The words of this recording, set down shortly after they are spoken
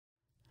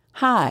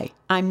Hi,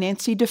 I'm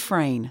Nancy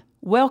Dufresne.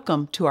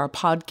 Welcome to our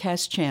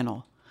podcast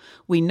channel.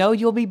 We know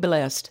you'll be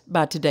blessed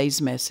by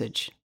today's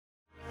message.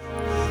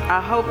 I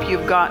hope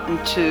you've gotten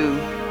to,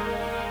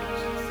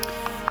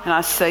 and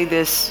I say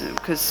this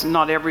because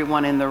not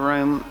everyone in the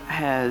room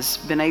has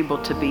been able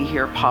to be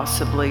here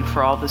possibly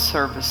for all the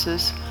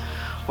services,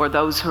 or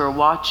those who are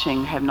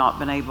watching have not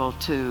been able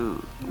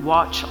to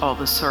watch all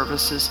the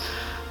services.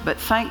 But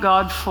thank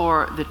God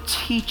for the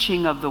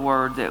teaching of the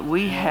Word that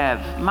we have,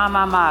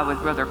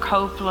 with Brother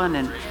Copeland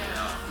and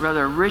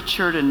Brother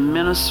Richard, and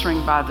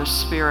ministering by the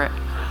Spirit.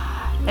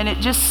 And it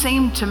just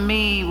seemed to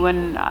me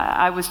when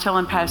I was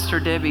telling Pastor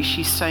Debbie,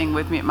 she's staying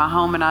with me at my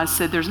home, and I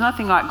said, there's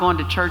nothing like going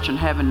to church and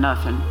having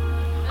nothing.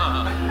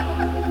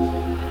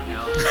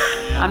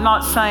 I'm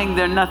not saying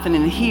there's nothing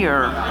in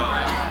here,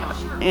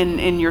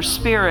 in your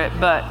spirit,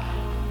 but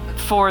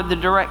for the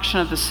direction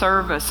of the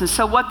service. And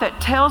so what that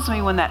tells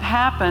me when that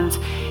happens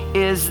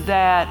is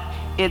that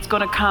it's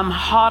going to come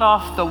hot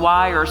off the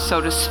wire,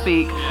 so to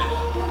speak.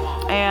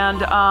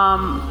 And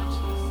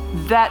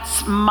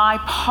that's my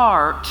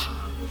part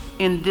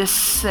in this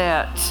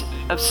set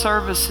of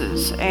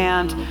services.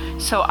 And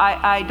so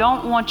I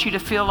don't want you to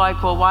feel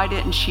like, well, why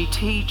didn't she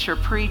teach or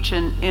preach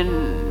in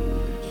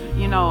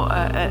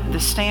the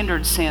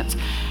standard sense?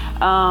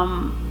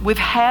 We've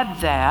had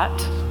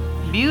that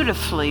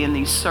beautifully in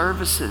these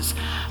services,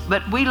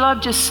 but we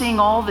love just seeing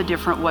all the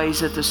different ways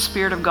that the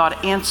Spirit of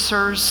God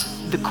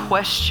answers the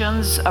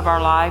questions of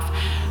our life,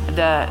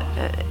 the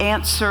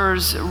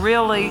answers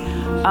really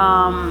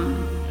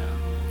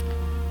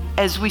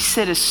as we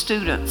sit as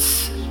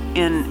students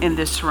in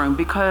this room,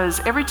 because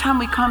every time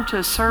we come to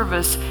a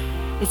service,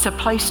 it's a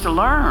place to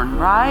learn,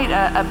 right?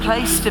 A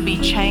place to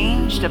be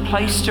changed, a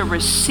place to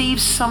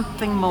receive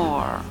something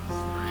more.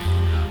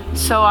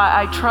 So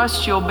I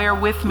trust you'll bear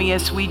with me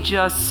as we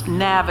just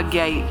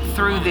navigate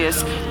through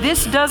this.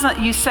 This doesn't,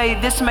 you say,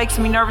 this makes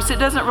me nervous. It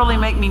doesn't really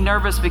make me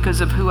nervous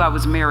because of who I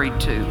was married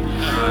to.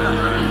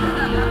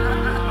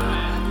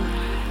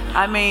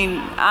 I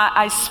mean,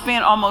 I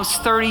spent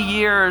almost 30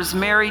 years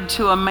married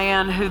to a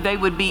man who they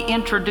would be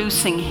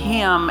introducing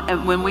him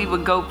when we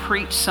would go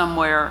preach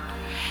somewhere.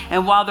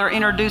 And while they're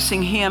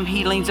introducing him,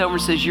 he leans over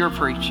and says, "You're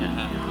preaching."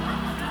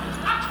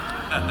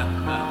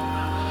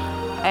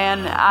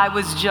 And I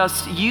was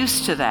just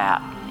used to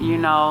that,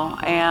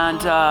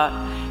 and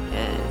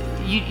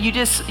you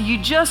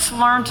just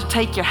learn to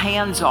take your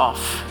hands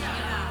off,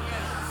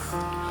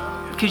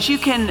 because you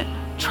can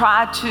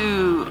try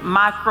to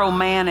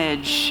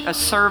micromanage a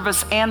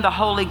service and the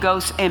Holy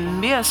Ghost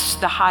and miss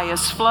the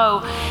highest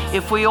flow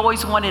if we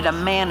always wanted a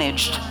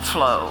managed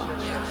flow.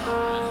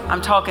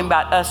 I'm talking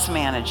about us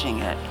managing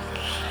it.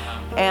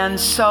 And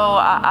so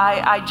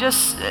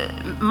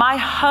my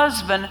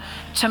husband,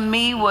 to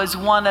me, was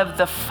one of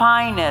the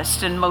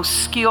finest and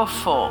most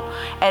skillful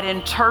at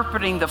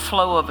interpreting the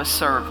flow of a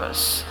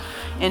service,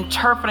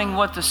 interpreting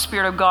what the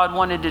Spirit of God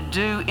wanted to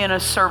do in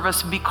a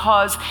service,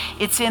 because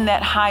it's in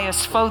that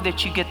highest flow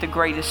that you get the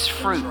greatest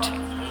fruit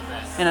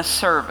in a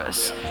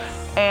service.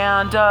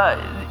 And,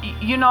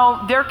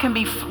 there can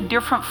be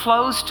different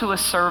flows to a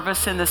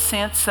service, in the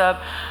sense of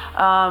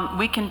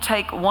we can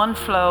take one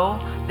flow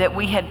that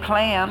we had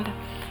planned,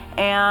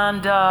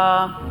 and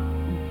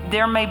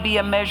there may be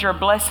a measure of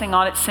blessing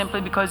on it, simply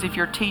because if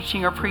you're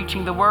teaching or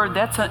preaching the Word,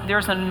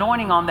 there's an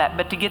anointing on that.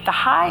 But to get the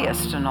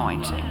highest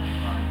anointing,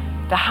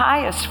 the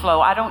highest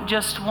flow, I don't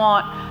just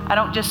want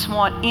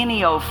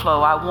any old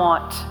flow. I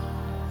want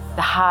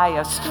the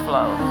highest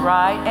flow,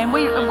 right? And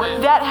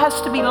that has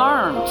to be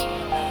learned.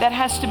 That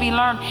has to be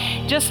learned.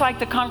 Just like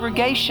the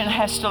congregation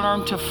has to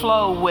learn to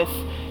flow with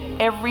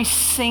every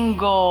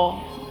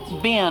single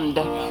bend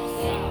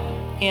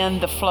in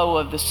the flow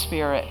of the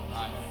Spirit.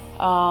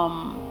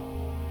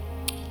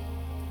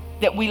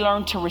 That we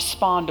learn to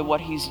respond to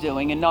what He's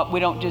doing, and we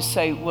don't just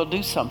say, we'll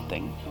do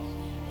something.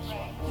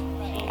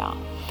 Yeah.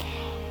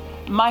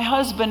 My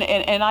husband,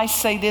 and I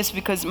say this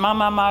because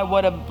my,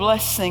 what a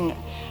blessing.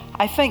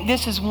 I think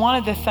this is one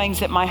of the things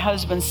that my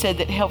husband said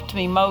that helped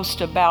me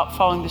most about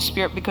following the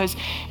Spirit, because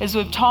as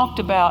we've talked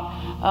about,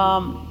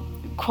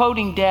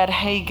 quoting Dad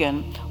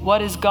Hagin,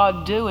 what is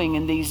God doing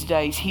in these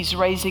days? He's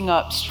raising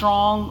up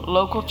strong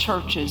local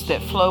churches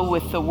that flow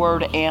with the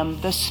Word and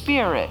the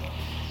Spirit.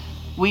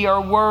 We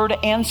are Word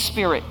and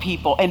Spirit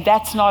people, and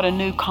that's not a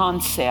new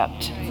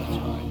concept.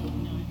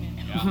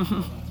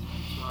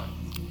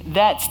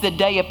 That's the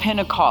day of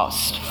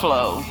Pentecost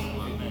flow.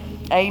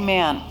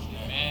 Amen.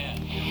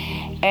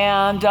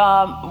 And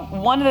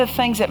one of the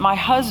things that my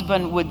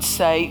husband would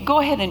say, go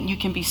ahead and you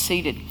can be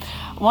seated.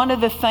 One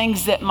of the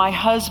things that my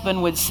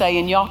husband would say,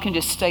 and y'all can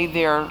just stay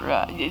there,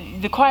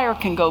 the choir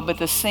can go, but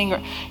the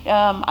singer,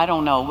 I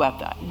don't know about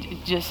that,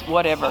 just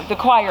whatever. The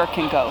choir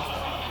can go.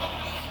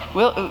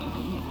 Well,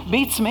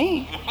 beats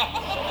me.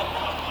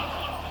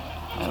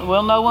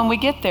 We'll know when we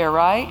get there,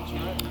 right?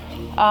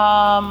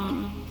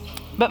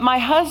 But my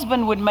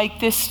husband would make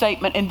this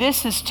statement, and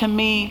this is, to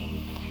me,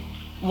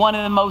 one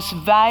of the most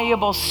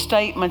valuable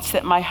statements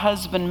that my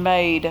husband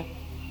made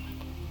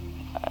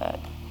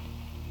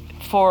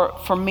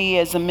for me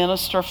as a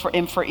minister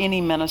and for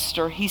any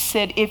minister. He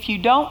said, if you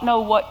don't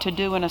know what to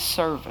do in a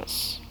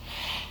service,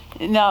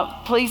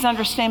 now please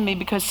understand me,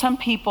 because some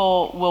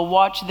people will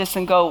watch this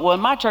and go, well, in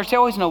my church, they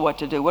always know what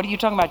to do. What are you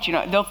talking about?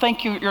 They'll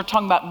think you're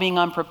talking about being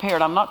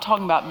unprepared. I'm not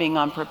talking about being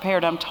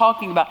unprepared. I'm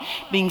talking about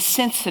being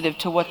sensitive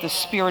to what the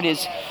Spirit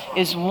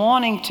is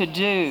wanting to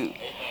do.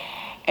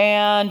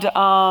 And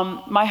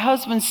my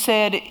husband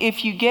said,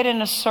 if you get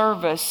in a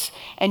service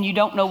and you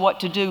don't know what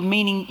to do,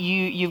 meaning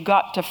you've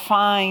got to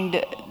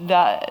find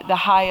the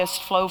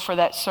highest flow for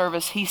that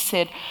service, he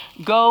said,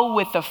 go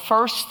with the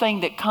first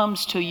thing that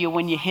comes to you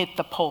when you hit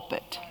the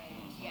pulpit.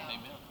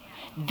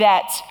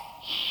 That's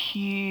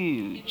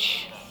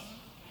huge.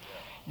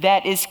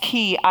 That is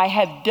key. I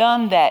have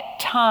done that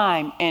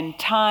time and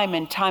time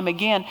and time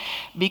again,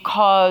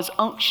 because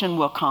unction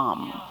will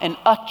come and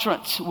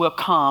utterance will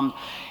come.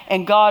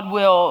 And God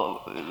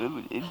will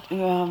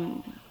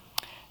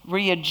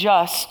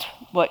readjust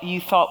what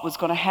you thought was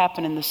going to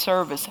happen in the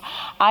service.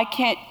 I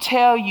can't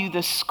tell you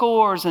the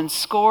scores and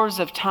scores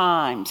of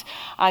times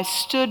I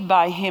stood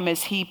by him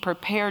as he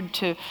prepared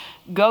to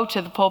go to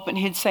the pulpit, and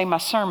he'd say, my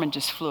sermon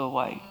just flew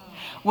away.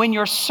 When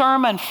your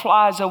sermon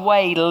flies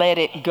away, let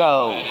it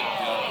go.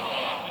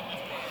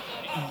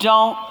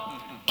 Don't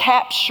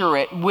capture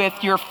it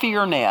with your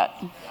fear net.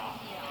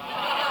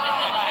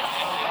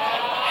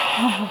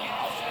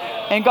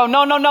 And go,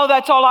 no,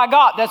 that's all I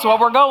got. That's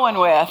what we're going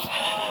with.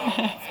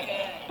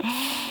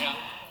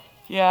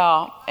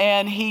 Yeah.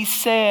 And he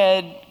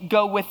said,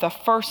 go with the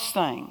first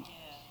thing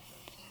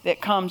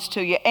that comes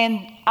to you.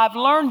 And I've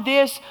learned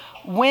this,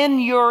 when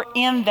you're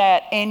in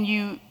that and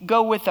you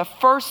go with the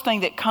first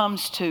thing that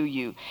comes to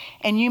you,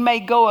 and you may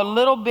go a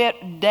little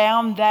bit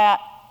down that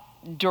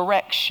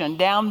direction,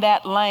 down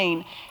that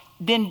lane,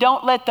 then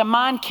don't let the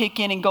mind kick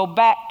in and go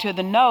back to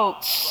the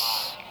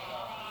notes.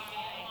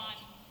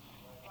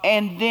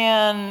 And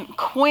then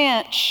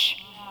quench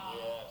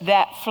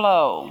that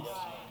flow.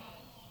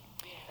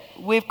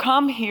 We've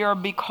come here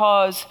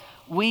because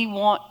we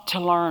want to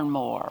learn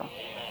more,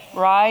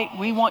 right?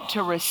 We want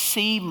to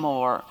receive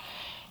more.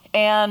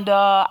 And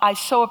I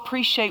so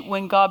appreciate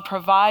when God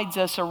provides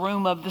us a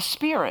room of the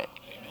Spirit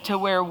to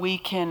where we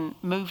can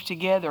move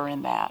together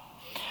in that.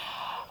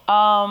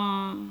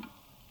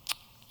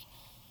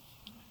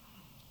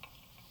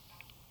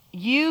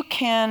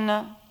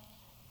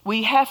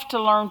 We have to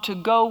learn to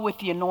go with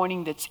the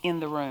anointing that's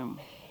in the room.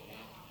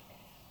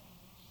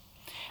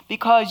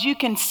 Because you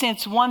can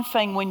sense one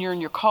thing when you're in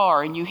your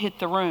car and you hit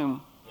the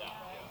room,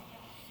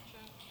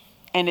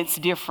 and it's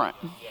different.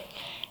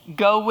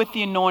 Go with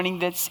the anointing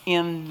that's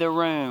in the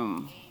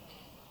room.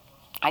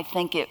 I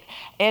think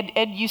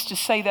Ed used to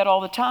say that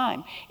all the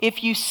time.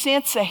 If you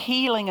sense a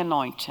healing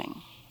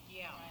anointing,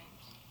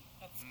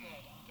 that's good.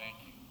 Thank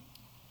you.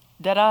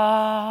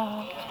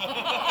 Da-da.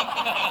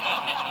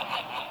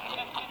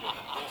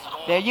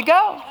 There you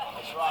go.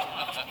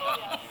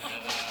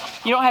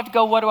 You don't have to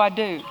go, what do I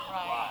do?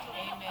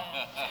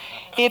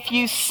 If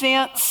you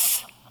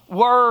sense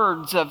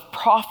words of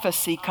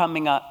prophecy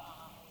coming up,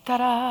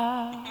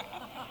 ta-da,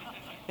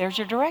 there's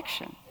your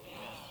direction.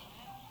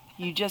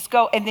 You just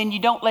go, and then you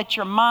don't let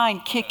your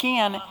mind kick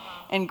in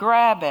and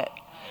grab it.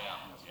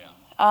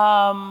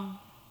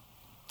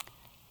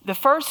 The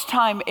first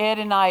time Ed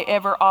and I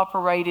ever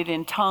operated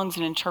in tongues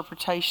and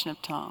interpretation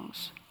of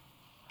tongues,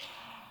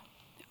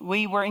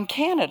 we were in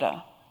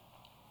Canada.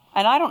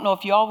 And I don't know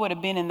if y'all would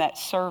have been in that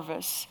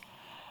service.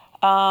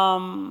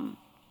 But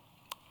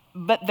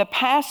the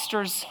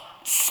pastor's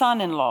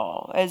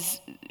son-in-law,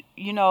 as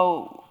you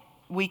know,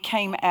 we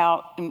came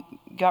out and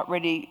got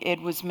ready.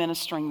 Ed was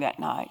ministering that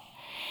night.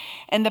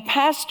 And the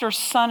pastor's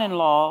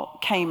son-in-law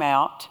came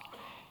out.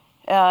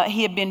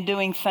 He had been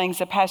doing things,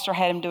 the pastor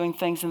had him doing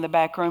things in the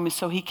back room, and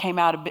so he came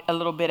out a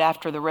little bit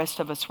after the rest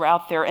of us were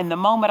out there. And the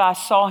moment I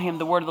saw him,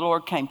 the word of the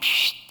Lord came,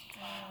 psh,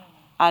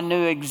 I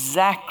knew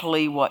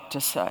exactly what to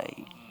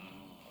say.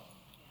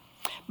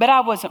 But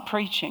I wasn't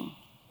preaching.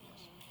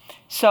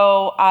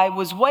 So I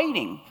was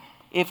waiting.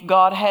 If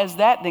God has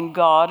that, then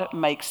God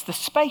makes the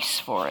space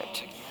for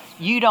it.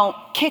 You don't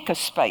kick a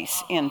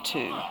space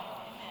into.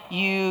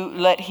 You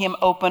let him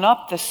open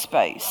up the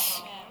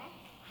space.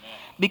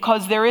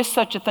 Because there is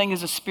such a thing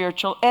as a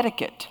spiritual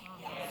etiquette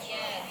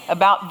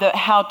about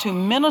how to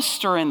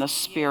minister in the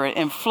Spirit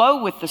and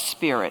flow with the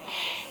Spirit.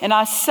 And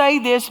I say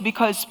this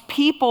because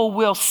people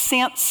will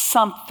sense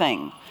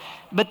something,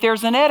 but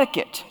there's an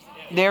etiquette.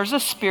 There's a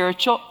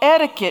spiritual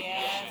etiquette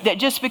that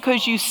just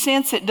because you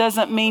sense it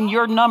doesn't mean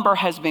your number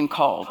has been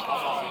called.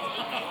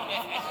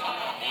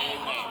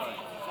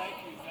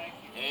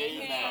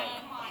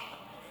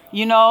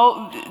 You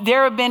know,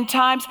 there have been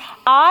times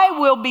I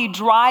will be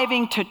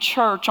driving to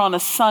church on a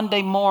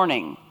Sunday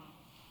morning.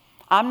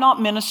 I'm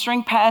not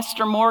ministering.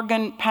 Pastor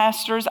Morgan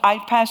pastors. I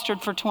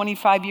pastored for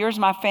 25 years.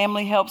 My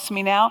family helps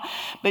me now.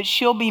 But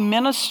she'll be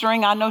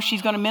ministering. I know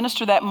she's going to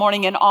minister that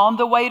morning. And on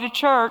the way to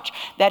church,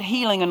 that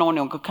healing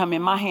anointing will come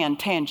in my hand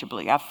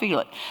tangibly. I feel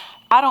it.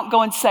 I don't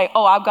go and say,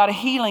 oh, I've got a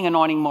healing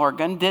anointing,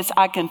 Morgan.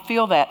 I can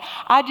feel that.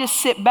 I just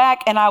sit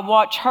back and I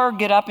watch her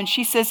get up and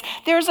she says,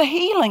 there's a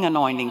healing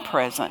anointing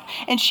present.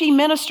 And she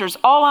ministers.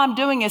 All I'm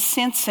doing is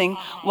sensing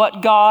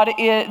what God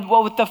is,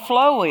 what the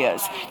flow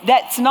is.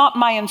 That's not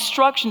my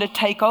instruction to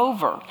take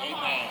over.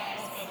 Amen.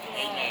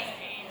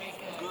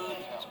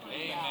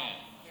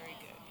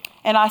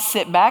 And I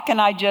sit back and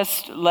I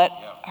just let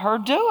her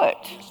do it.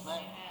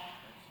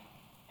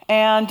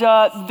 And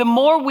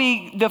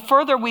the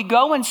further we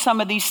go in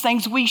some of these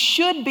things, we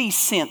should be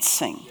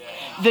sensing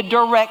the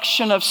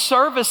direction of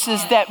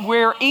services that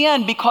we're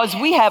in, because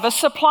we have a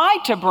supply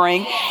to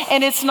bring.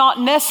 And it's not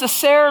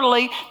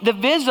necessarily the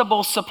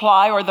visible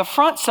supply or the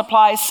front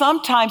supply.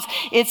 Sometimes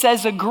it's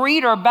as a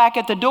greeter back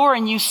at the door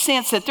and you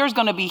sense that there's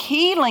going to be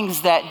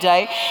healings that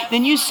day.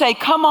 Then you say,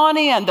 come on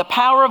in. The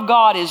power of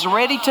God is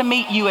ready to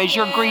meet you as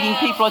you're greeting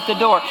people at the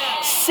door.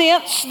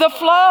 Sense the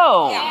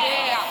flow.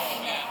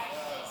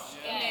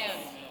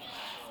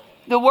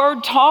 The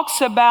word talks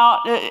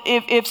about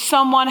if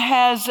someone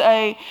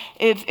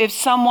if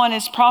someone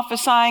is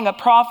prophesying, a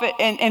prophet,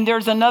 and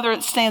there's another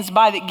that stands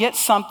by that gets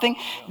something,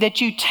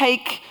 that you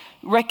take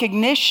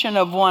recognition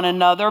of one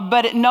another.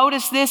 But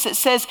notice this, it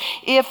says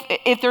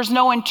if there's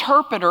no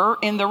interpreter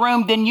in the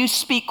room, then you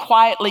speak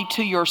quietly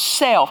to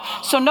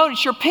yourself. So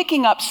notice you're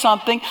picking up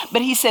something,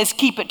 but he says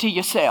keep it to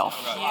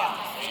yourself.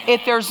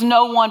 If there's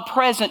no one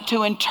present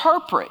to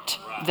interpret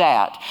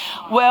that.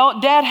 Well,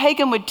 Dad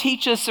Hagin would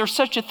teach us there's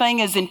such a thing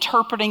as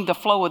interpreting the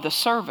flow of the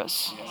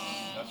service.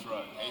 That's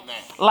right. Amen.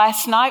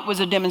 Last night was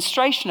a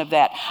demonstration of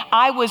that.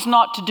 I was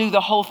not to do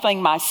the whole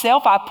thing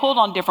myself. I pulled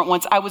on different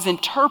ones. I was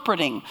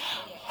interpreting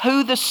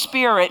who the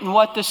Spirit and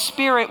what the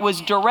Spirit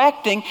was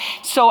directing.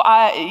 So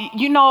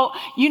you know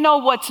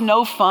what's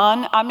no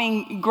fun? I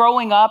mean,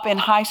 growing up in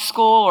high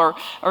school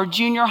or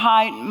junior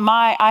high,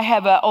 I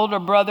have an older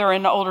brother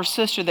and an older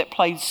sister that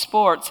played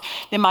sports.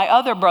 Then my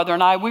other brother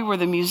and I, we were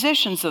the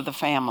musicians of the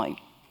family.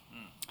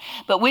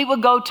 But we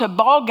would go to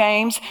ball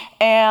games,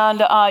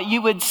 and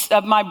you would,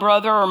 my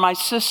brother or my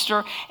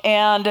sister,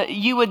 and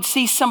you would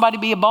see somebody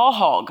be a ball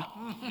hog.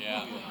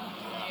 Yeah.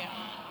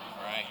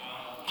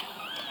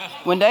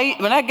 When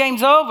that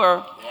game's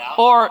over,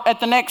 or at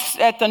the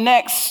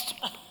next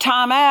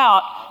time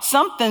out,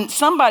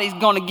 somebody's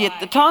going to get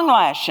the tongue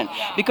lashing,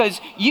 because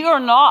you are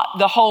not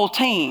the whole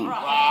team.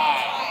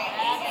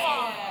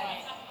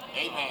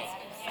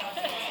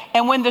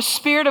 And when the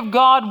Spirit of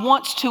God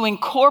wants to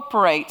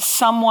incorporate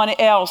someone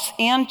else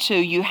into,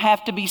 you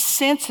have to be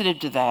sensitive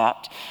to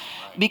that,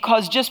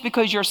 because just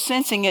because you're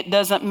sensing it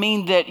doesn't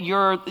mean that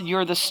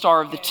you're the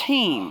star of the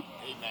team.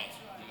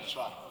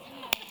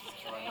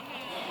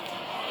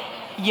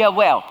 You're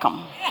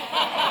welcome.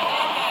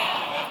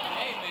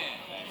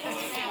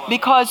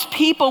 Because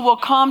people will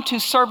come to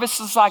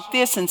services like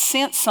this and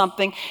sense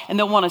something, and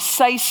they'll want to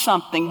say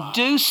something,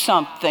 do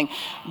something.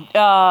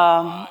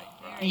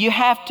 You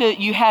have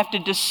to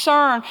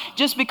discern.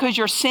 Just because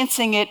you're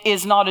sensing it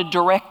is not a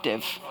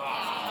directive.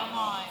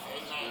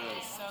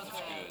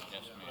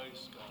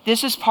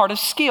 This is part of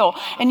skill.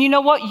 And you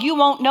know what? You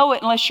won't know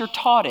it unless you're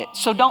taught it.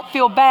 So don't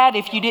feel bad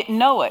if you didn't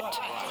know it.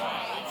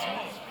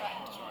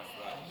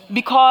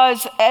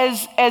 Because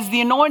as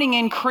the anointing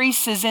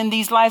increases in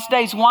these last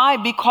days, why?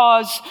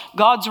 Because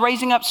God's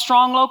raising up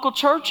strong local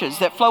churches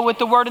that flow with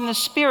the Word and the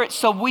Spirit.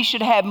 So we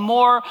should have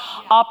more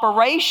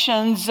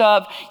operations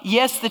of,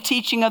 yes, the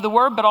teaching of the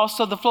Word, but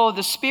also the flow of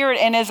the Spirit.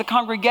 And as a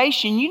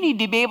congregation, you need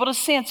to be able to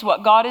sense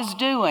what God is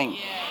doing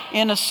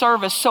in a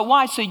service. So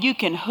why? So you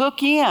can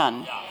hook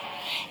in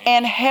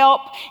and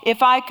help,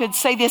 if I could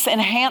say this,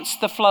 enhance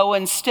the flow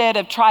instead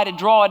of try to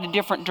draw it a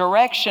different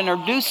direction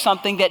or do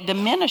something that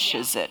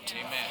diminishes it.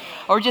 Amen.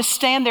 Or just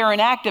stand there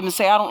inactive and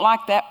say, I don't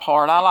like that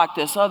part. I like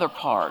this other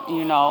part,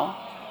 Come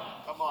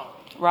on.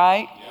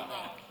 Right? Yeah.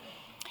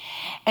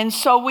 And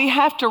so we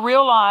have to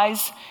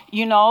realize,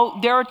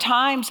 there are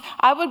times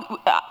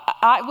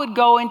I would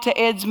go into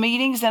Ed's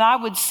meetings and I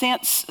would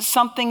sense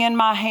something in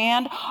my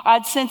hand.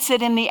 I'd sense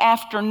it in the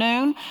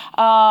afternoon,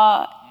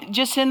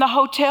 just in the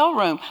hotel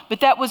room.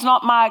 But that was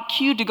not my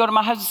cue to go to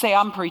my husband and say,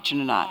 I'm preaching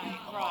tonight.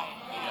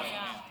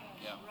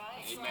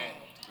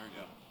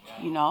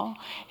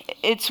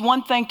 It's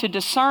one thing to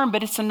discern,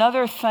 but it's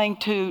another thing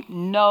to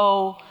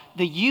know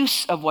the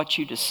use of what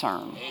you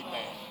discern.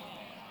 Amen.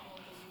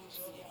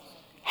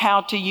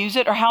 How to use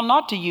it or how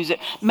not to use it.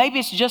 Maybe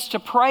it's just to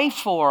pray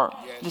for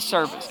the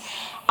service.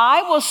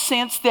 I will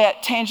sense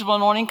that tangible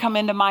anointing come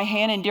into my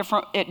hand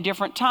at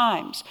different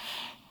times.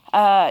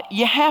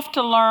 You have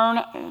to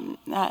learn.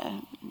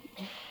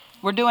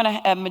 We're doing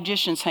a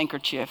magician's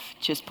handkerchief.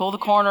 Just pull the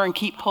corner and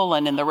keep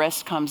pulling, and the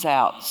rest comes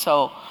out.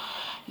 So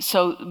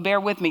bear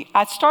with me.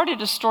 I started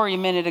a story a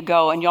minute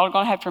ago, and y'all are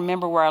going to have to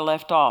remember where I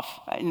left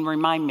off and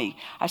remind me.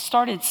 I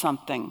started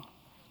something.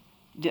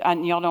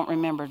 Y'all don't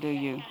remember, do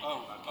you? The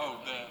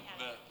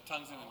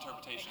tongues and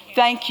interpretation.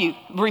 Thank you.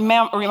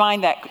 Remind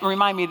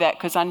me that,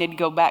 because I need to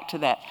go back to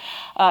that.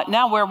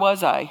 Now, where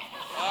was I?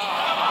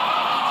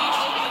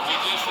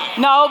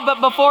 No,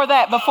 but before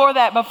that,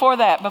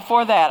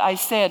 I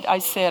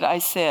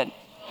said.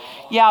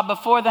 Yeah,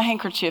 before the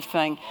handkerchief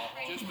thing.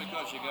 Just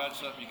because you got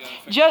something, you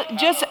got to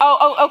fix it.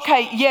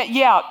 Okay.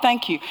 Yeah,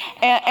 thank you.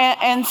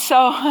 And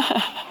so...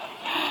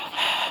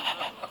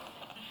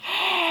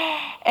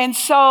 And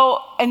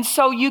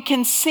so you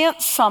can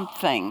sense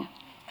something,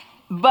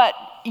 but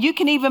you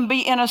can even be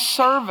in a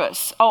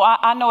service. Oh,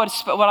 I know what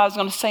I was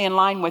going to say in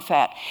line with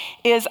that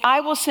is I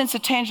will sense a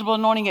tangible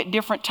anointing at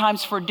different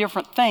times for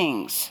different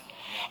things.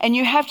 And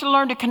you have to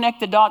learn to connect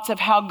the dots of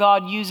how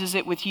God uses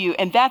it with you.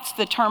 And that's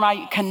the term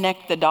I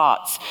connect the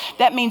dots.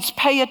 That means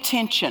pay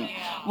attention.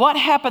 What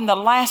happened the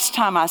last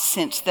time I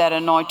sensed that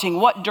anointing?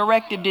 What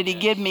directive did he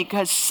give me?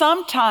 Because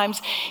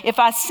sometimes if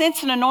I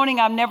sense an anointing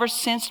I've never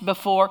sensed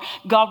before,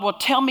 God will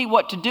tell me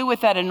what to do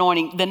with that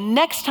anointing. The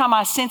next time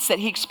I sense that,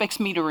 he expects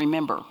me to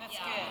remember. That's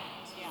good.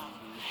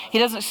 He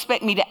doesn't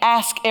expect me to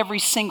ask every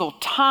single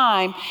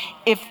time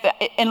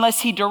unless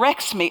he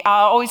directs me.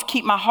 I always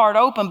keep my heart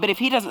open, but if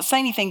he doesn't say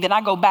anything, then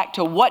I go back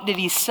to what did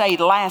he say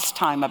last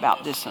time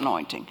about this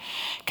anointing?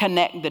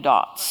 Connect the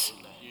dots.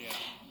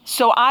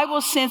 So I will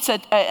sense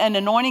an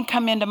anointing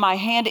come into my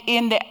hand.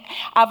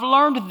 I've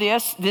learned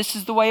this. This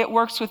is the way it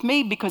works with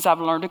me because I've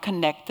learned to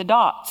connect the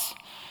dots.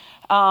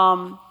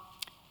 I'll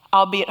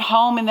be at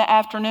home in the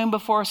afternoon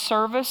before a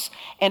service,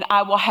 and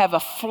I will have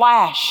a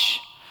flash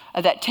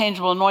of that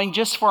tangible anointing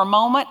just for a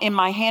moment in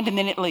my hand, and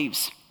then it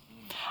leaves.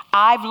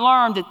 I've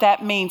learned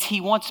that means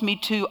he wants me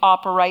to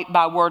operate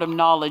by word of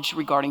knowledge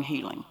regarding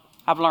healing.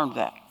 I've learned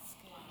that.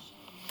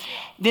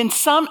 Then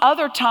some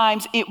other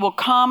times it will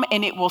come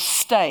and it will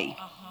stay.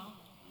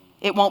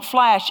 It won't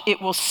flash, it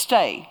will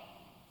stay.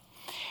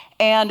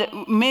 And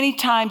many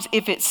times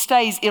if it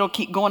stays, it'll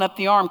keep going up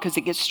the arm because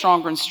it gets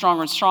stronger and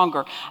stronger and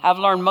stronger. I've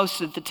learned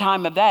most of the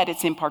time of that,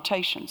 it's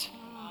impartations.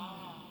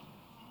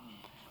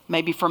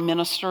 Maybe for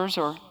ministers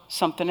or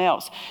something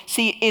else.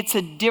 See,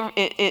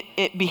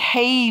 it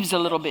behaves a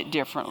little bit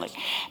differently.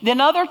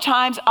 Then other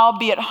times I'll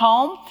be at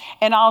home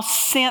and I'll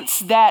sense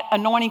that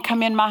anointing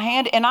come in my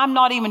hand, and I'm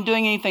not even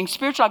doing anything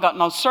spiritual. I got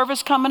no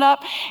service coming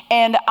up,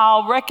 and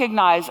I'll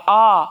recognize,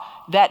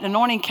 that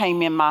anointing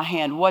came in my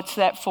hand. What's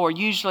that for?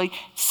 Usually,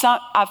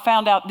 I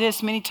found out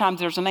this many times,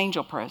 there's an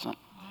angel present.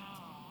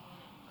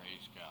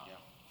 Praise God.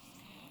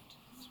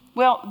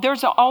 Well,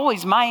 there's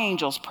always my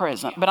angels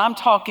present, but I'm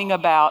talking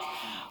about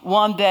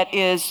one that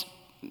is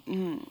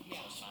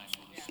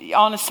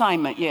on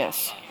assignment,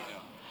 yes.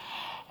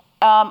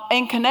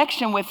 In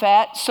connection with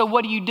that, so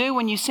what do you do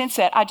when you sense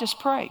that? I just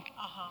pray.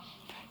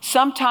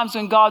 Sometimes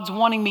when God's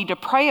wanting me to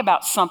pray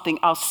about something,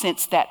 I'll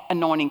sense that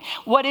anointing.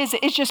 What is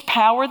it? It's just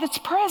power that's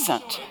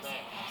present.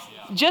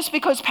 Just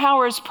because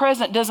power is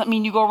present doesn't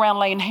mean you go around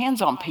laying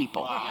hands on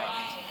people.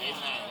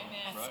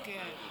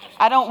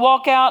 I don't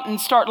walk out and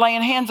start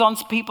laying hands on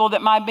people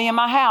that might be in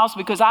my house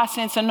because I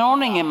sense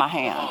anointing in my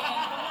hand.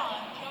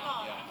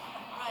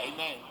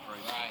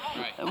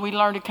 We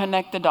learn to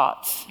connect the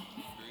dots.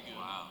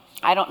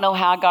 I don't know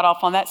how I got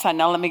off on that side.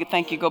 Now let me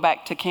go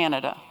back to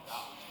Canada.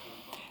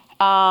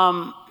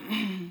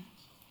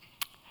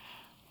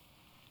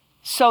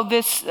 So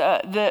this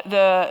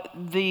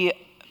the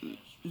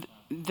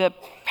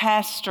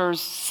pastor's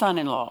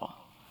son-in-law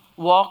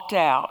walked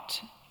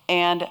out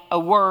and a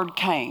word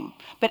came.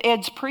 But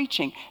Ed's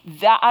preaching.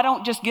 I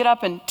don't just get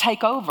up and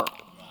take over.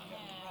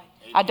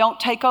 I don't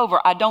take over.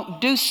 I don't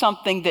do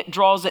something that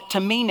draws it to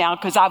me now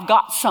because I've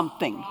got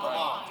something.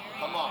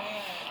 Come on.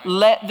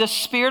 Let the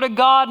Spirit of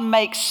God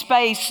make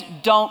space.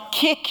 Don't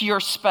kick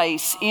your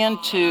space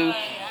into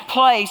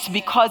place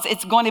because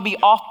it's going to be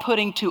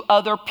off-putting to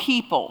other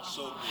people.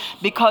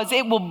 Because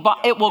it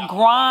will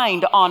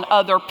grind on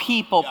other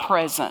people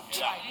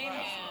present.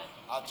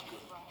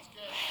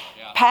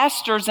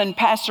 Pastors and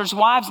pastors'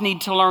 wives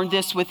need to learn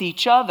this with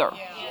each other.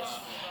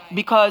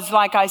 Because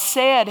like I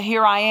said,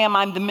 here I am,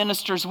 I'm the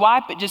minister's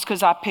wife, but just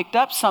because I picked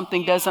up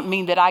something doesn't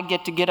mean that I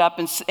get to get up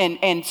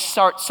and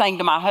start saying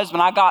to my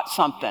husband, I got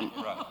something.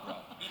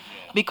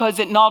 Because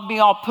it not be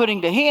all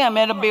putting to him,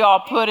 it'll be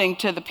all putting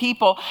to the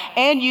people.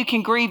 And you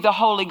can grieve the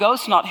Holy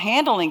Ghost not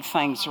handling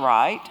things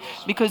right,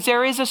 because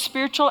there is a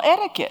spiritual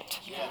etiquette.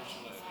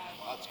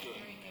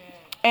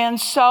 And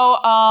so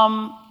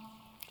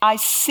I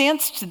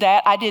sensed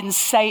that. I didn't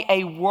say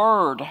a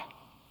word.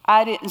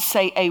 I didn't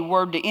say a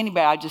word to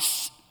anybody.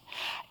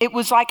 It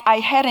was like I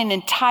had an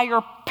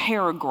entire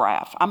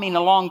paragraph. I mean,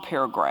 a long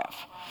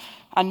paragraph.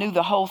 I knew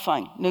the whole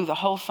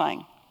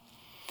thing.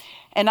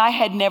 And I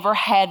had never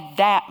had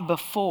that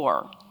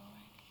before.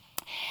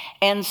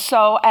 And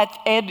so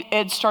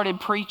Ed started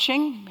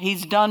preaching.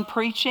 He's done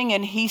preaching,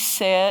 and he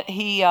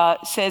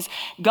says,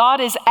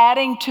 God is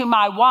adding to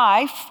my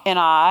wife and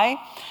I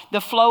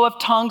the flow of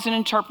tongues and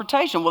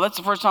interpretation. Well, that's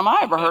the first time I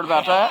ever heard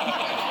about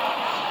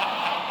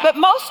that. But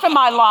most of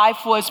my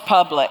life was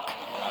public.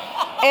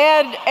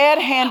 Ed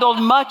handled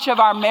much of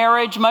our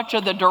marriage, much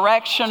of the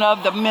direction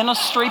of the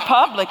ministry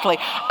publicly.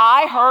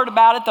 I heard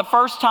about it the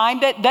first time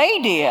that they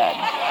did.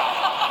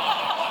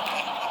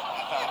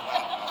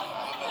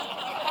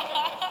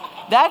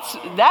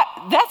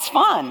 That's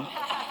fun.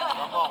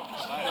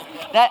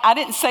 I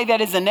didn't say that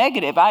as a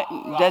negative.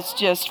 That's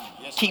just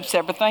keeps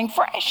everything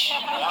fresh.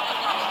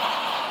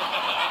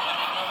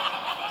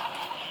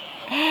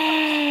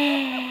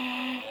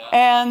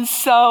 And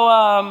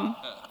so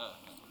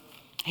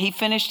he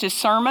finished his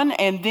sermon,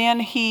 and then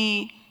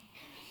he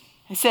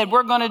said,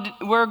 we're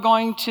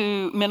going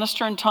to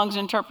minister in tongues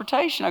and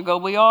interpretation. I go,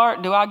 we are?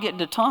 Do I get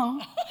the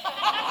tongue?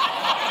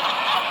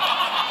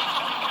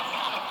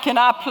 Can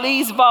I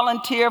please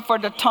volunteer for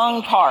the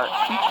tongue part?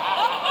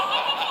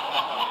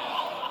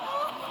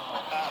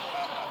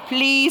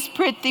 Please,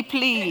 pretty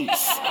please.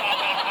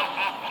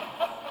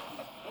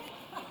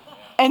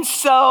 And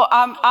so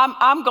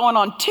I'm going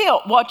on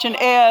tilt watching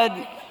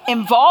Ed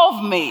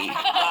involve me.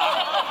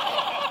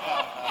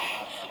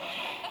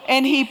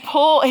 And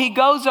he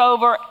goes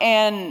over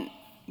and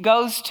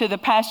goes to the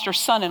pastor's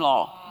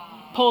son-in-law,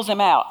 pulls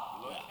him out,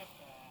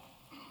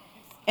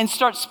 and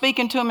starts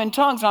speaking to him in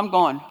tongues. I'm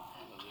going,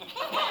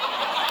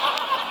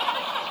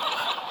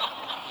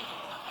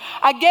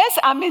 I guess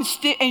I'm in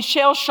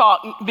shell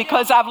shock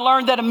because I've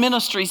learned that a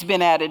ministry's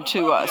been added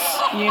to us,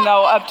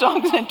 of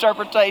tongues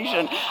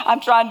interpretation.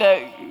 I'm trying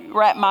to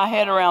wrap my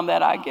head around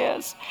that, I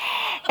guess.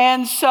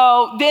 And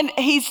so then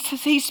he's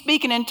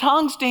speaking in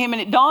tongues to him,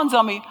 and it dawns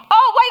on me,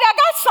 oh, wait, I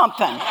got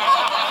something.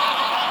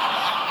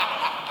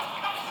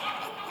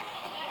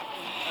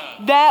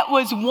 That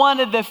was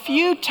one of the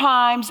few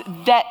times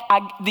that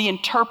the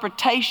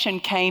interpretation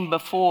came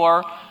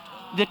before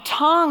the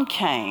tongue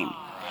came,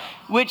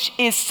 which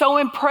is so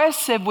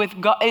impressive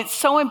with God. It's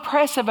so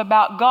impressive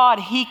about God.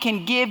 He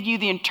can give you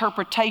the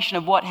interpretation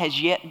of what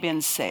has yet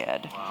been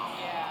said.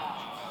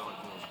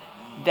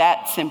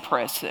 That's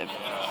impressive.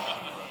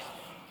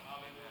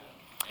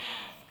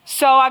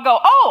 So I go,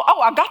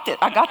 I got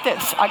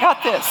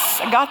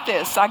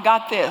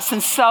this.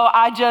 And so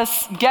I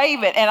just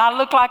gave it, and I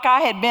looked like I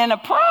had been a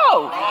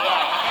pro.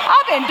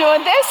 I've been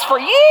doing this for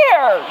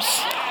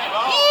years.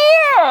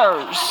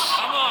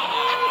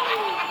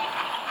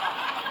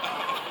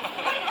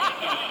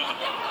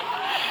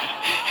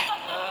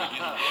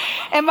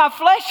 And my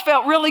flesh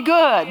felt really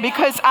good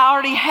because I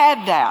already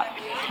had that.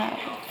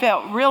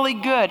 Felt really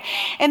good.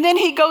 And then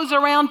he goes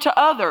around to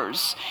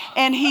others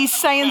and he's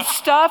saying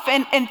stuff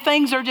and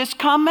things are just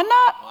coming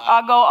up.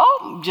 I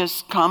go,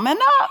 just coming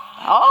up.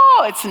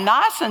 Oh, it's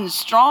nice and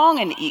strong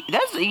and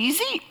that's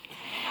easy.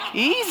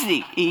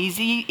 Easy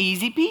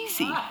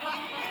peasy.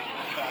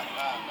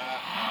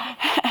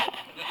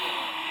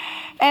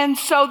 And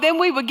so then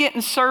we would get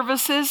in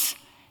services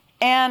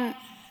and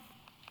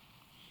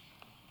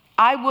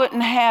I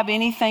wouldn't have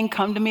anything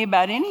come to me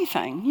about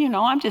anything.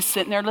 I'm just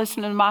sitting there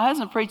listening to my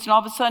husband preach, and all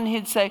of a sudden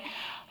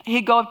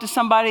he'd go up to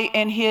somebody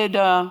and he'd,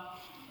 where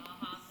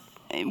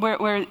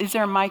is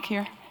there a mic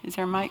here? Is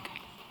there a mic?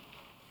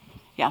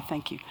 Yeah,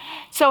 thank you.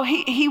 So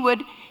he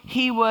would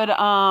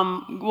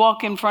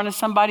walk in front of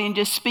somebody and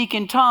just speak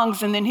in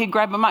tongues, and then he'd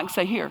grab a mic and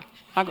say, here.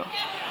 I go,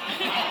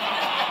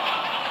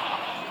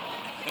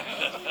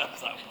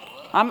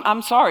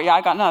 I'm sorry, I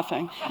got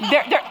nothing.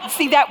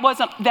 See, that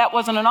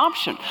wasn't an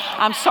option.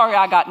 I'm sorry,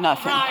 I got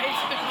nothing.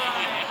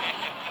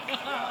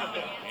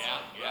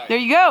 There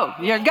you go.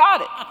 You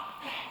got it.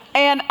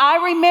 And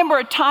I remember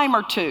a time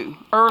or two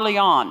early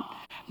on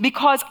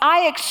because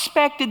I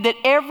expected that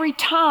every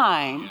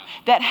time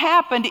that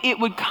happened, it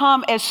would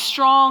come as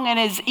strong and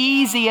as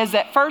easy as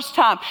that first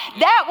time.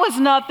 That was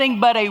nothing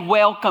but a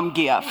welcome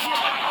gift.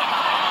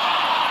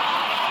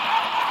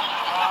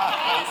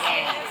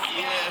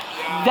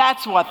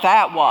 That's what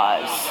that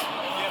was.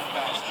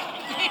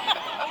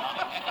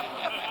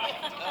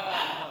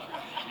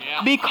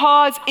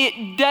 Because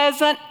it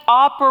doesn't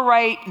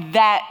operate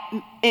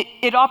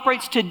it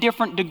operates to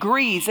different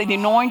degrees. The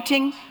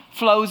anointing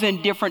flows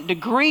in different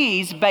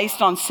degrees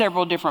based on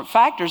several different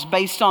factors,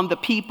 based on the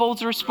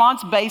people's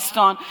response, based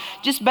on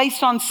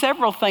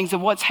several things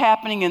of what's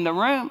happening in the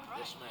room.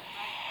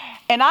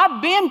 And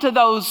I've been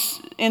to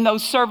in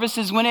those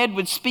services when Ed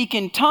would speak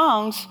in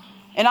tongues,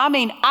 and I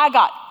mean, I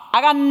got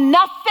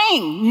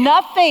nothing.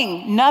 Yeah,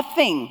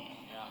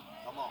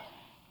 come on.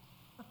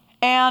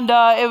 And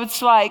it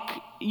was like,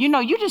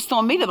 you just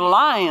throwing me to the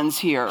lions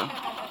here.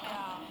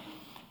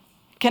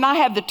 Can I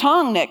have the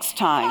tongue next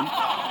time?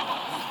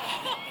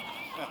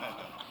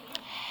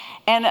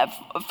 And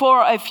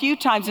for a few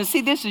times, and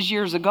see, this is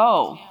years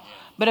ago,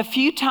 but a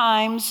few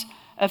times,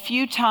 I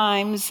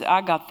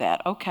got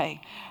that,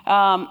 okay.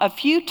 A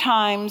few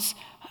times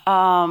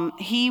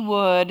he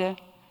would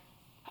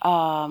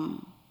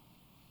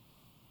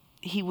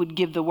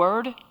give the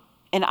word,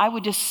 and I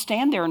would just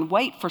stand there and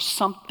wait for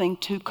something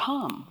to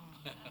come.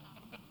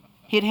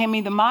 He'd hand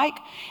me the mic,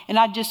 and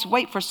I'd just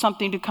wait for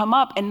something to come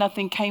up, and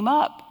nothing came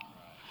up.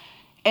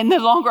 And the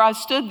longer I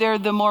stood there,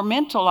 the more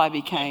mental I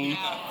became.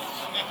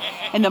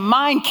 And the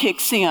mind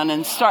kicks in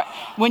and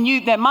when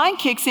that mind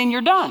kicks in,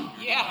 you're done.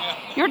 Yeah.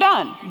 You're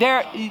done.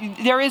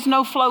 There is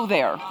no flow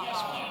there.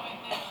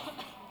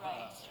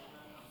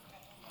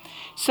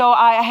 So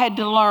I had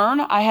to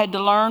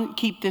learn,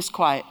 keep this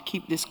quiet.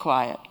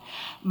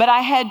 But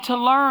I had to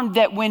learn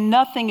that when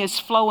nothing is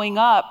flowing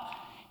up,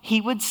 he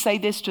would say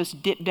this to us,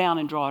 dip down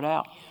and draw it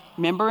out.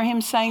 Remember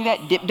him saying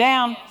that? Dip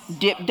down.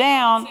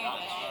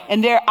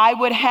 And there I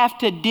would have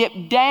to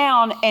dip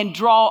down and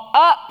draw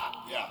up.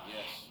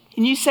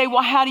 And you say,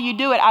 well, how do you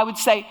do it? I would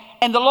say,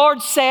 and the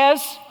Lord says,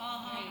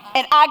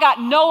 and I got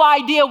no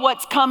idea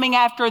what's coming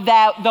after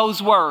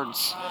those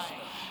words.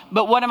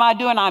 But what am I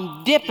doing?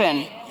 I'm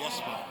dipping.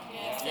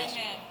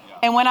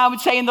 And when I would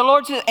say, and the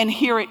Lord says, and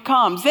here it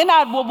comes. Then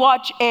I will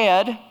watch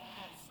Ed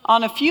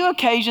on a few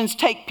occasions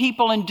take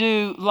people and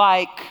do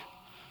like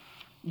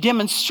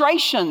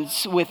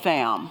demonstrations with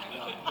them.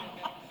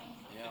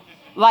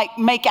 Like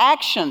make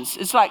actions.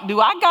 It's like,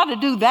 do I got to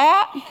do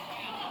that?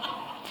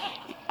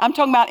 I'm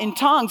talking about in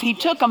tongues. He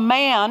took a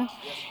man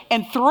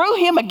and threw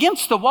him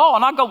against the wall.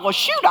 And I go, well,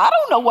 shoot, I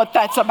don't know what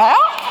that's about.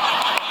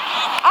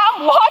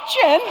 I'm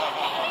watching.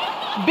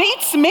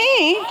 Beats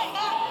me.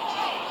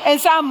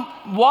 As I'm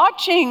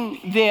watching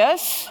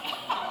this,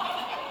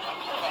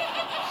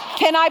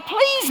 can I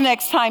please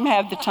next time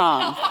have the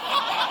tongue?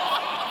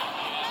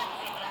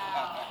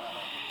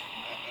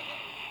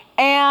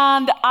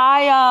 And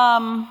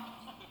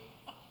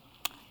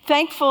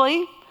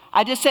thankfully,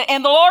 I just said,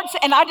 and the Lord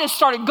said, and I just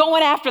started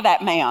going after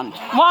that man.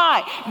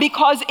 Why?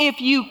 Because if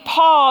you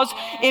pause,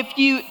 if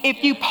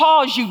you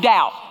pause, you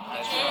doubt.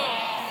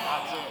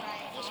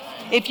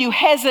 If you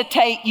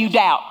hesitate, you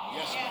doubt.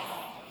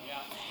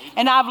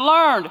 And I've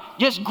learned,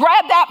 just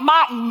grab that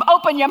mic and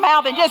open your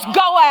mouth and just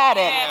go at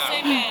it.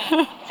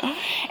 Yes,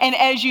 and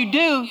as you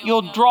do,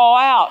 you'll draw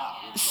out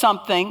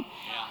something.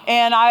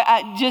 And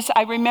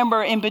I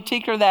remember in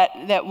particular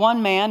that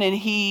one man, and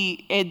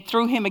it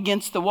threw him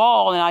against the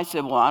wall. And I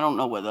said, well, I don't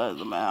know what that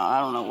is about.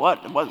 I don't know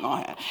what it wasn't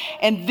going to happen.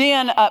 And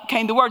then up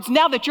came the words,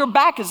 now that your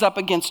back is up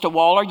against a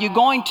wall, are you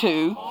going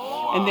to?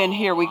 And then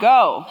here we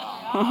go.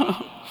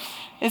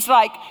 It's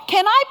like,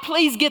 can I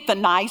please get the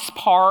nice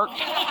part?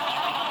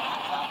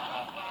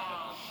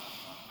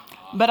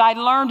 But I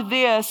learned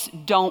this,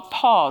 don't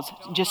pause,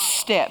 just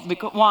step.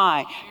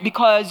 Why?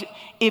 Because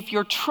if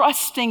you're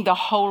trusting the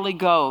Holy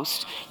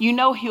Ghost, you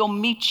know He'll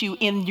meet you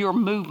in your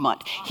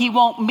movement. He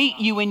won't meet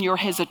you in your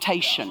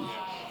hesitation.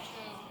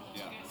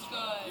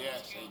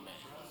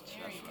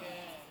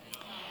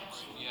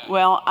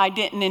 Well, I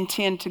didn't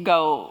intend to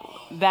go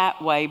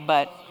that way,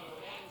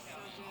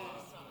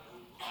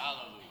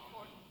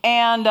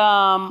 and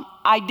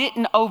I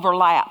didn't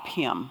overlap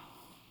him.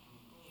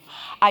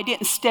 I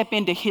didn't step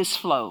into his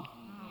flow.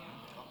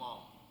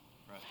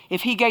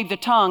 If he gave the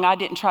tongue, I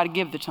didn't try to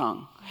give the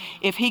tongue.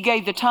 If he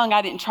gave the tongue,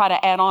 I didn't try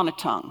to add on a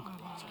tongue.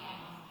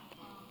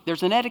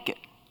 There's an etiquette.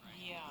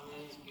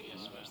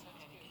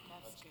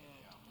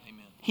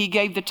 He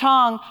gave the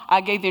tongue, I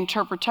gave the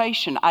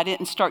interpretation. I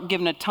didn't start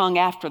giving a tongue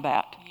after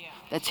that.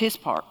 That's his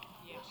part.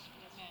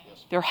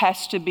 There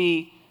has to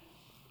be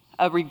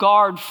a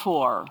regard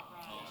for.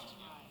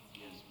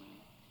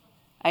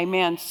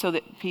 Amen. So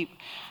that people.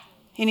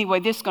 Anyway,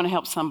 this is going to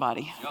help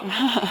somebody.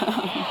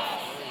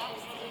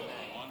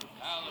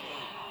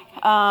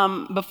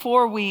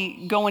 Before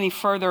we go any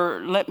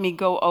further, let's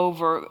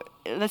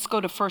go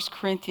to 1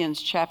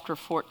 Corinthians chapter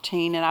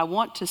 14, and I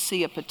want to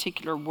see a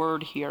particular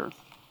word here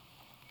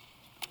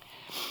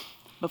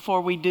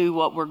before we do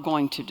what we're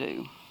going to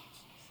do.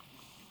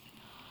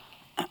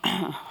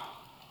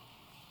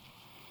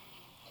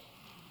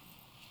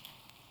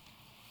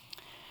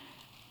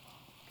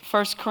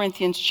 1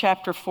 Corinthians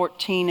chapter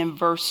 14 and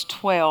verse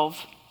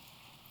 12.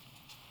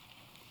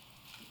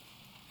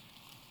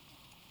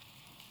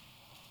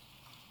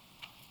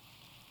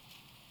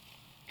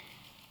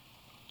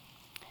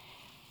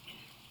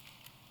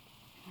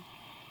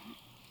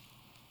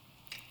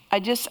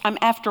 I'm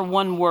after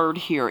one word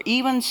here.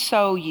 Even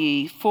so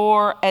ye,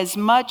 for as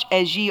much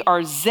as ye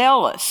are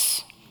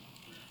zealous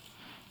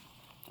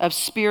of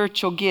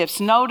spiritual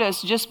gifts.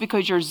 Notice, just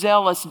because you're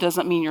zealous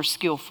doesn't mean you're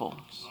skillful.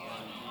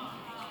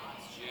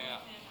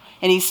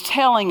 And he's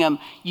telling them,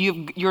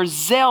 you're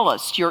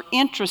zealous, you're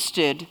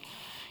interested,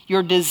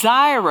 you're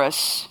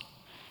desirous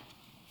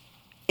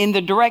in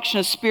the direction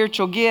of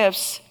spiritual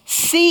gifts.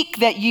 Seek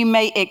that you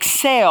may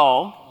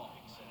excel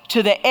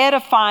to the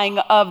edifying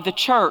of the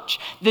church.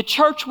 The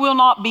church will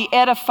not be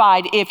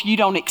edified if you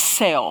don't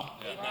excel.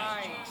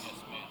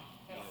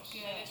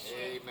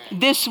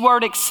 This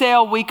word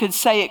excel, we could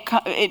say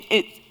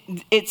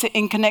it's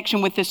in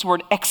connection with this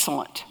word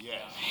excellent.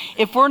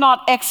 If we're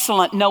not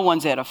excellent, no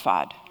one's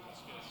edified.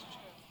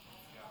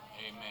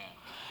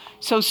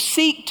 So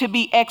seek to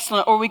be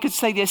excellent, or we could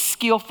say this,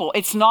 skillful.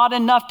 It's not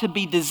enough to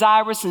be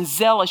desirous and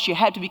zealous. You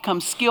have to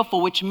become skillful,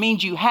 which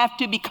means you have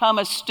to become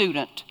a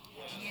student.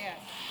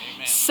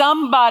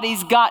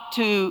 You've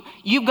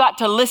got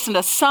to listen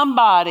to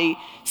somebody,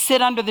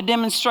 sit under the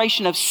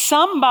demonstration of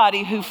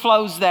somebody who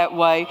flows that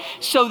way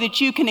so that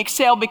you can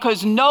excel,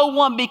 because no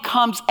one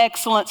becomes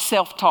excellent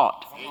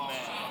self-taught.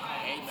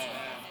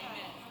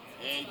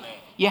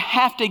 You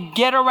have to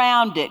get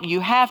around it.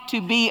 You have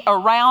to be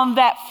around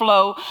that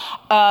flow,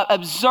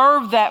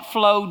 observe that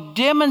flow,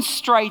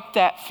 demonstrate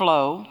that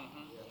flow,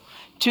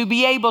 to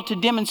be able to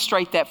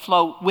demonstrate that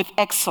flow with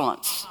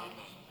excellence.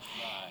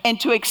 And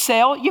to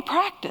excel, you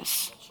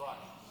practice.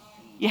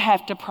 You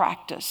have to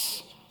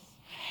practice.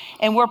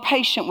 And we're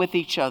patient with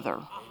each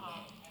other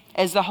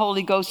as the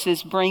Holy Ghost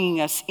is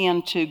bringing us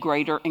into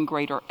greater and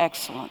greater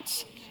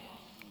excellence.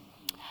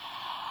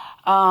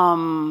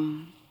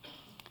 To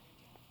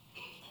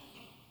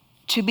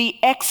be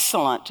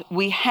excellent,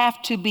 we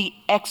have to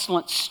be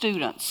excellent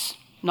students.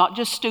 Not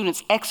just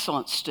students,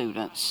 excellent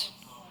students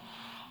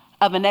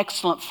of an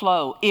excellent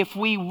flow. If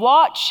we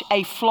watch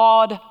a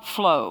flawed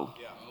flow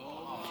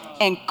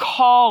and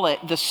call it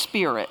the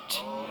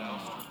Spirit.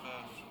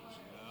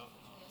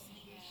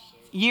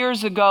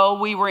 Years ago,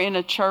 we were in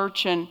a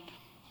church and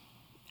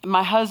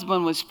my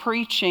husband was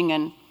preaching,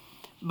 and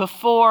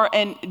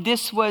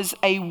this was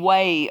a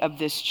way of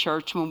this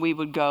church when we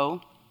would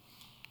go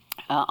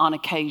on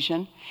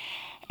occasion.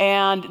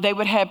 And they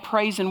would have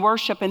praise and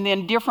worship, and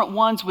then different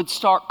ones would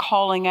start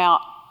calling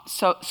out,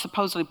 so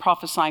supposedly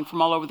prophesying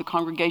from all over the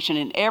congregation.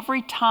 And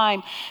every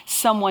time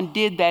someone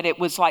did that, it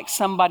was like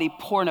somebody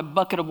pouring a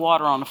bucket of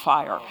water on a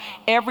fire.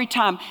 Every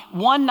time.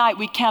 One night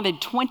we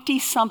counted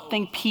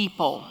 20-something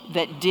people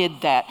that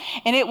did that.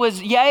 And it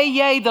was, yea,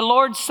 yea, the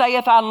Lord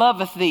saith, I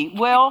loveth thee.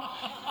 Well,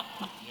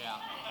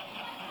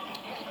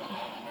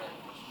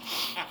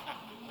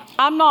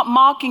 I'm not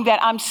mocking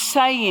that. I'm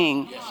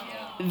saying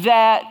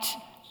that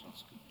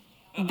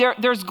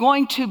there's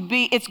going to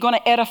be, it's going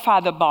to edify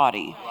the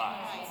body.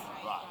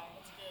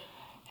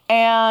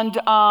 And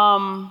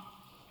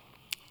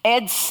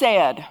Ed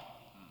said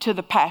to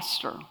the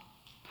pastor,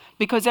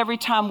 because every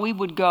time we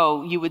would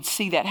go, you would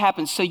see that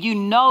happen. So you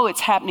know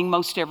it's happening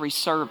most every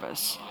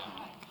service.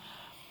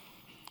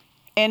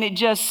 And it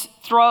just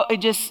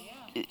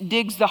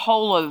digs the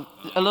hole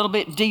a little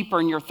bit deeper,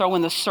 and you're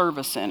throwing the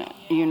service in it,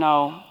 you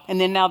know. And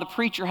then now the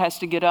preacher has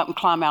to get up and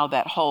climb out of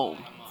that hole.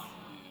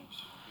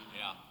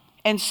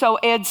 And so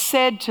Ed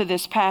said to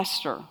this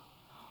pastor,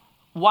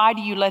 why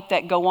do you let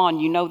that go on?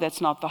 You know that's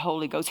not the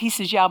Holy Ghost. He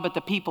says, yeah, but the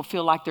people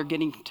feel like they're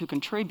getting to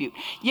contribute.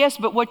 Yes,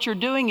 but what you're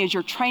doing is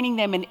you're training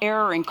them in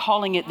error and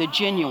calling it the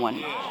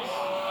genuine.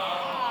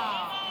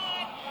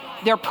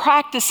 They're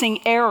practicing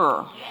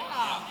error.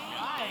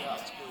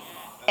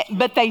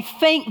 But they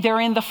think they're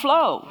in the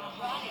flow.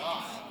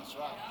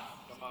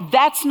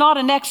 That's not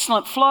an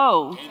excellent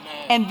flow.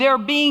 And they're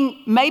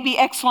being maybe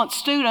excellent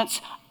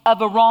students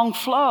of a wrong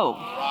flow.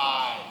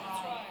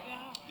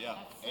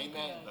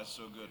 Amen. That's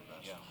so good,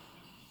 Pastor.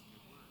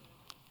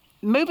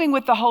 Moving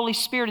with the Holy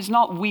Spirit is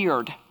not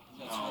weird.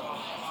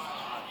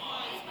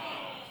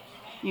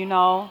 You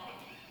know?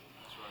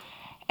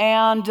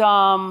 And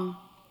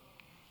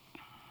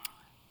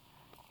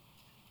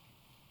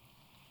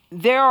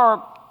there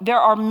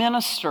are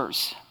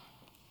ministers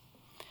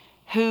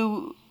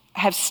who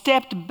have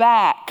stepped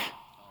back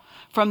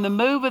from the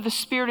move of the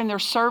Spirit in their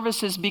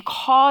services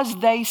because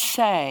they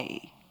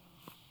say,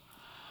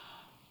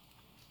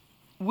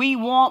 we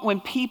want, when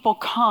people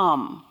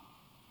come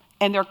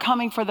and they're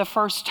coming for the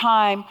first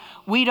time,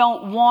 we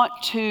don't want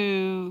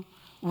to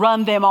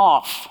run them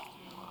off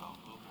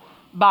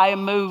by a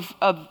move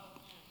of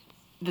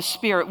the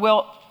Spirit.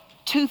 Well,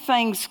 two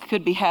things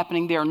could be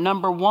happening there.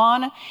 Number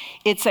one,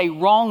 it's a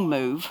wrong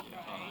move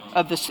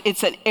of this.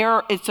 It's an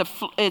error.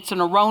 It's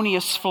an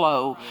erroneous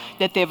flow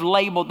that they've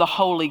labeled the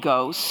Holy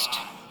Ghost,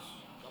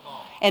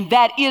 and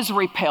that is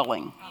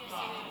repelling.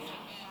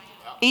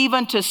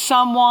 Even to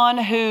someone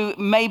who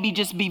maybe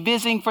just be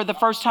visiting for the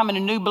first time and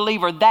a new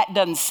believer, that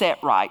doesn't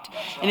set right.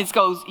 And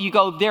you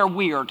go, they're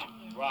weird.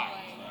 Right.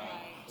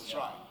 That's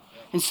right.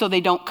 And so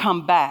they don't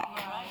come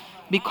back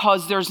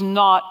because there's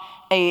not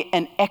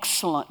an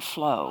excellent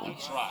flow.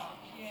 That's right.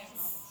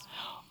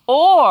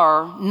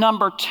 Or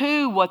number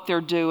two, what they're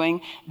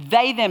doing,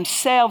 they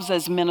themselves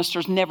as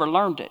ministers never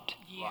learned it.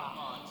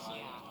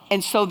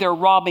 And so they're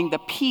robbing the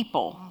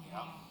people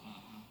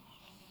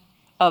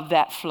of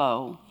that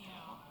flow.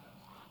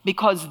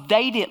 Because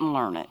they didn't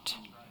learn it.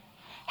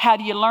 How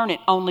do you learn it?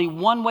 Only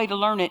one way to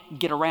learn it,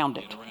 get around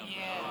it.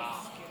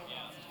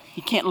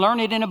 You can't learn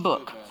it in a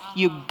book.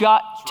 You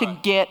got to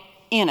get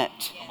in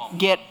it,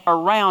 get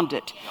around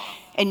it.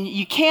 And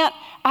you can't,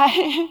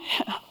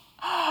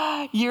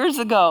 years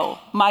ago,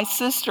 my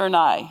sister and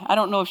I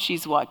don't know if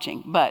she's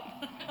watching, but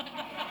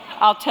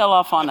I'll tell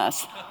off on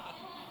us.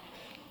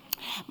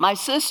 My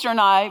sister and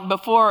I,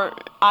 before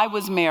I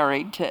was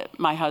married to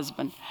my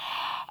husband,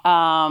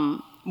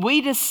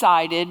 we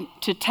decided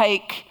to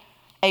take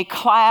a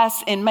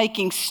class in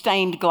making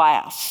stained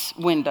glass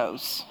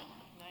windows.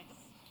 Nice.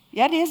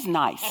 Yeah, it is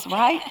nice,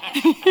 right?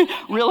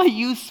 Really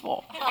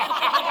useful.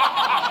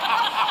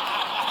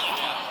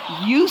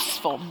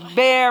 Useful,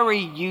 very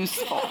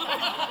useful.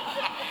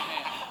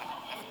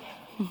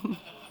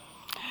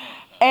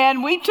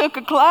 And we took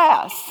a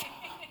class.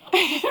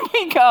 They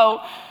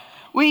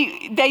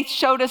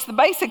showed us the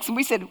basics, and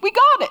we said, we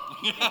got it.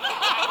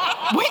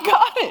 We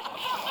got it.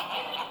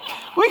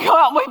 We go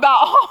out and we buy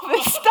all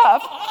this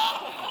stuff.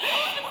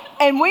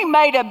 And we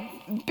made a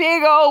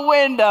big old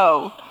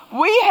window.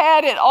 We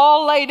had it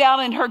all laid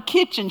out in her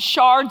kitchen,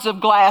 shards of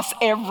glass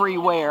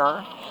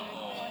everywhere.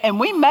 And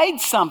we made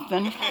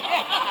something.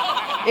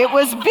 It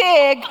was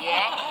big,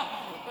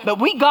 but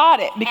we got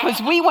it because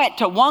we went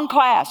to one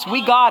class.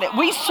 We got it.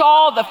 We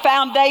saw the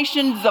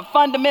foundations, the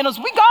fundamentals.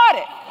 We got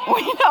it.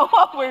 We know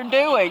what we're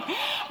doing.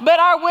 But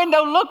our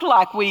window looked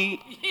like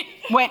we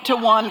went to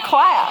one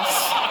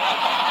class.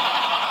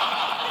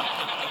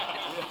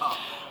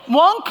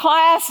 One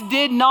class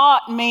did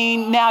not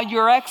mean now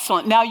you're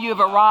excellent, now you've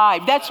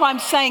arrived. That's why I'm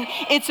saying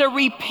it's a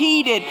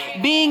repeated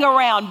being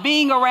around,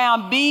 being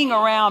around, being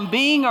around,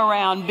 being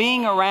around,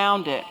 being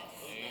around it.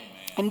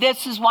 And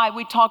this is why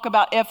we talk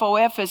about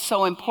FOF is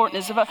so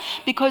important,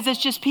 because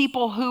it's just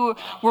people who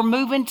we're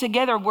moving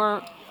together.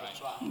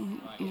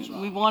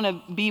 We want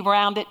to be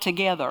around it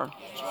together.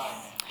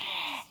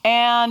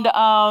 And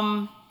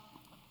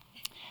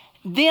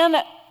then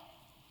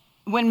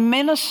when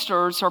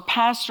ministers or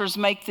pastors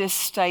make this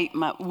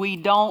statement, we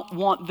don't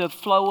want the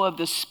flow of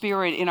the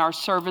Spirit in our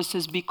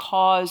services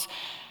because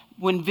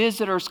when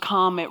visitors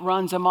come, it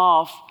runs them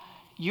off.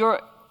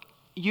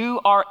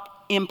 You are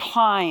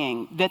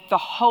implying that the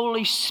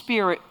Holy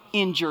Spirit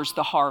injures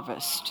the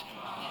harvest.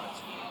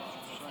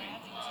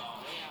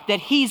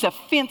 That he's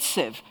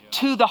offensive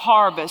to the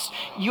harvest.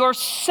 You're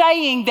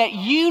saying that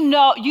you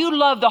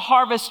love the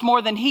harvest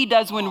more than he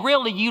does when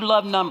really you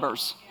love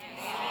numbers.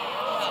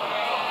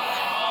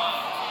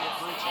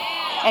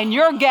 And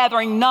you're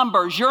gathering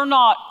numbers. You're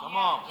not. Come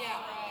on.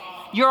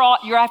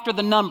 You're after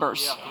the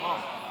numbers. Yeah, come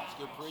on. That's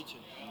good preaching.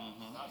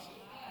 That's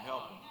it.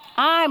 Help.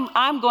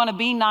 I'm going to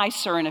be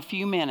nicer in a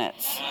few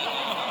minutes.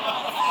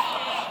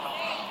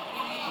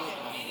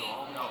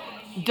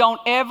 Don't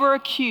ever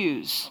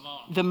accuse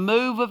the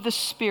move of the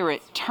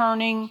Spirit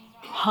turning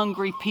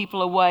hungry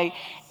people away.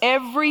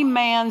 Every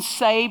man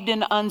saved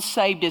and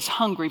unsaved is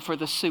hungry for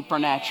the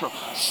supernatural.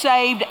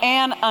 Saved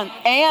and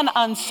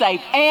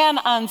unsaved and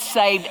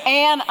unsaved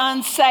and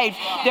unsaved.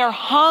 They're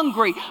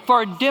hungry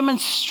for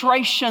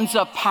demonstrations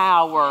of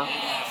power.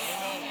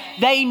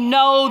 They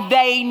know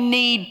they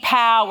need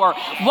power.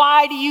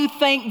 Why do you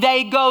think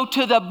they go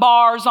to the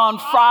bars on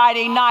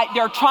Friday night?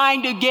 They're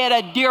trying to get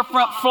a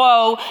different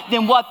flow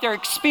than what they're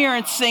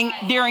experiencing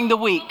during the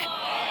week.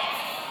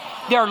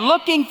 They're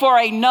looking for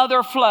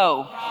another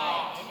flow.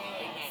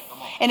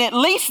 And at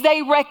least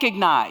they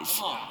recognize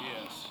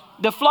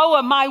the flow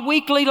of my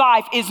weekly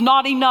life is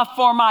not enough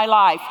for my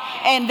life.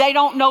 And they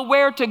don't know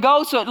where to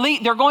go, so at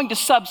least they're going to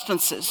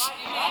substances.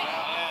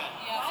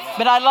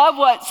 But I love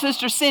what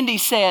Sister Cindy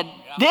said.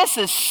 This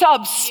is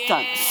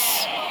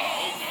substance.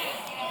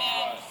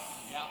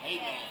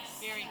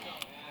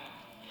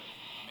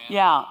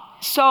 Yeah.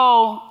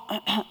 So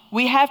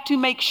we have to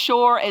make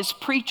sure as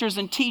preachers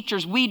and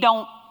teachers, we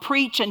don't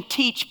preach and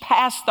teach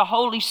past the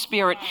Holy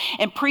Spirit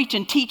and preach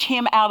and teach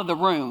him out of the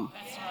room.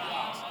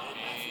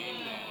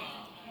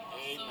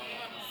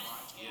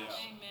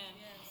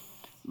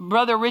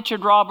 Brother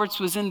Richard Roberts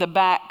was in the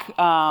back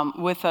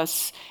with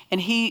us, and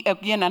he,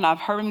 again, and I've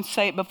heard him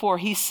say it before,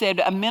 he said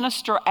a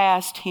minister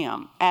asked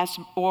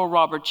Oral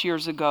Roberts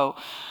years ago,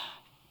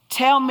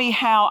 tell me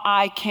how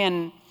I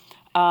can,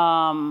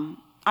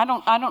 I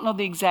don't know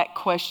the exact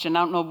question.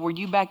 I don't know, were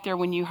you back there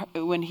when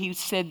he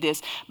said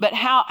this? But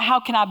how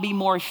can I be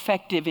more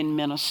effective in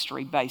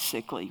ministry,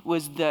 basically,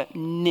 was the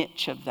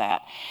niche of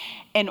that.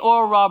 And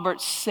Oral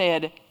Roberts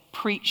said,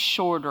 preach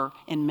shorter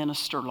and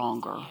minister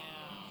longer.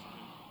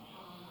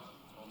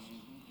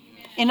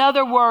 In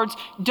other words,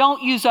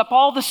 don't use up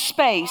all the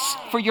space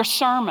for your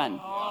sermon.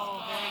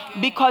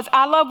 Because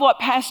I love what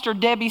Pastor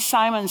Debbie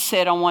Simons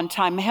said on one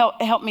time.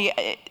 Help me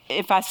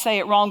if I say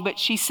it wrong, but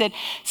she said,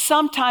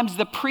 sometimes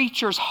the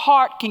preacher's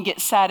heart can get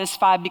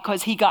satisfied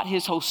because he got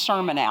his whole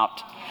sermon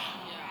out.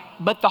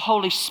 But the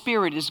Holy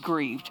Spirit is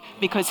grieved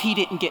because he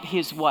didn't get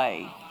his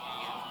way.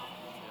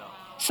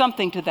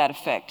 Something to that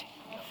effect.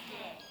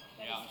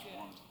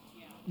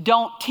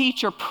 Don't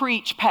teach or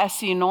preach past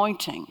the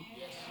anointing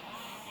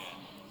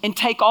and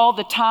take all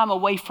the time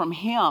away from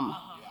him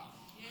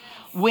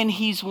when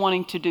he's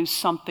wanting to do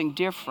something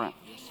different.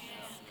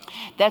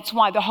 That's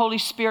why the Holy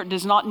Spirit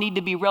does not need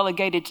to be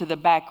relegated to the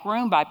back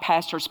room by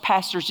pastors.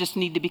 Pastors just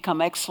need to become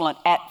excellent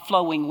at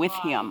flowing with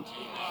him.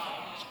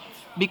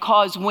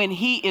 Because when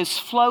he is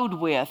flowed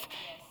with,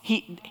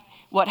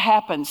 what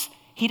happens?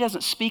 He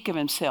doesn't speak of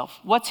himself.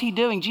 What's he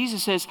doing?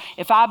 Jesus says,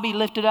 if I be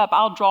lifted up,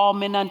 I'll draw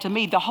men unto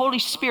me. The Holy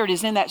Spirit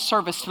is in that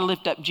service to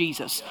lift up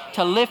Jesus.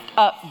 To lift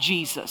up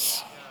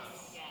Jesus.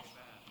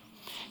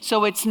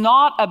 So it's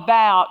not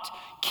about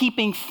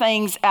keeping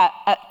things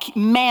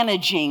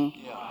managing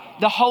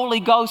the Holy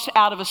Ghost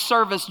out of a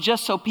service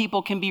just so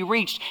people can be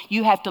reached.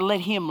 You have to let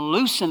him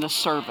loose in the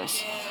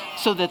service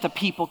so that the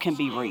people can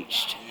be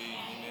reached.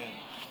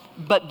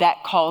 But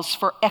that calls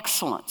for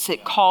excellence.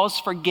 It calls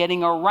for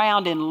getting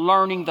around and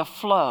learning the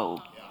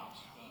flow.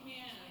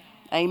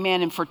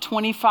 Amen. And for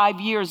 25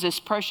 years,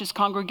 this precious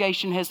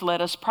congregation has let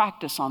us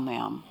practice on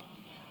them.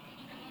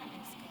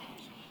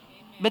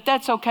 But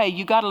that's okay.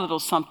 You got a little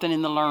something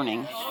in the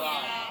learning.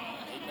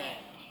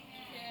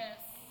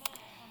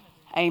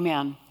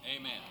 Amen.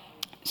 Amen.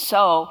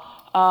 So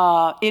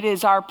it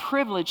is our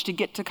privilege to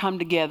get to come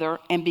together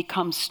and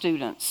become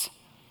students.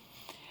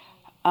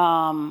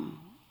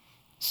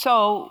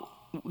 So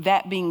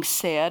that being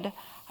said,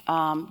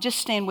 just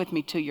stand with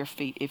me to your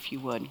feet if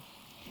you would.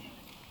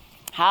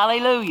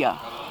 Hallelujah.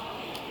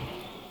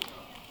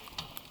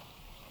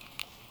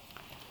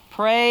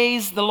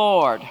 Praise the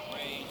Lord.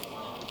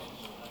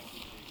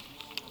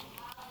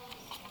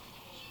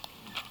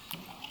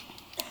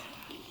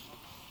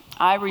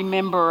 I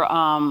remember,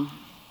 I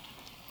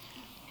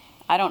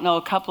don't know,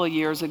 a couple of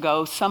years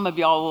ago, some of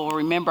y'all will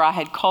remember I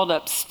had called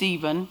up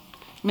Stephen.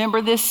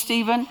 Remember this,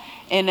 Stephen?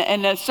 In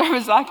a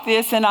service like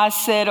this, and I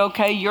said,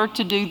 okay, you're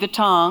to do the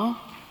tongue,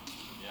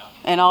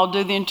 and I'll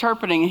do the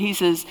interpreting. And he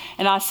says,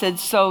 and I said,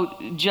 so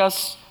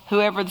just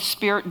whoever the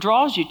Spirit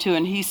draws you to.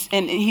 And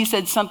he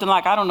said something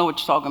like, I don't know what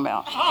you're talking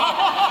about.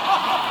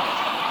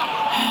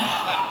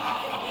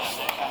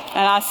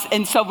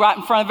 And so right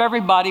in front of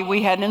everybody,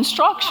 we had an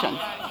instruction.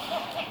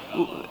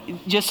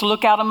 Just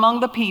look out among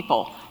the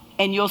people,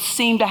 and you'll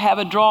seem to have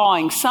a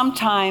drawing.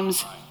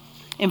 Sometimes,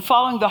 in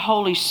following the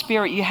Holy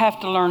Spirit, you have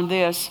to learn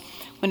this.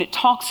 When it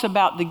talks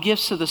about the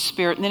gifts of the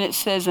Spirit, and then it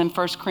says in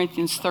 1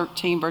 Corinthians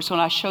 13, verse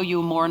 1, I show you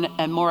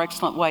a more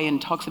excellent way,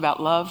 and talks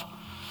about love.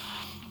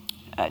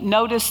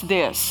 Notice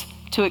this,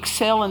 to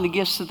excel in the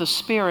gifts of the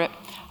Spirit,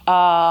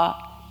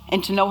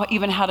 and to know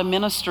even how to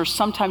minister.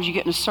 Sometimes you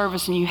get in a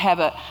service and you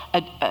have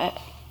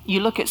you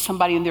look at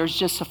somebody and there's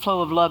just a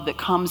flow of love that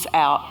comes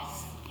out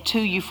to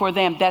you for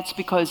them. That's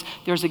because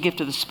there's a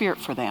gift of the Spirit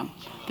for them.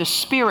 The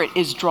Spirit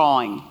is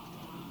drawing.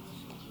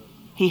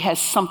 He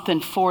has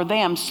something for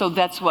them. So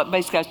that's what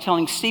basically I was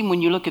telling Steve,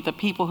 when you look at the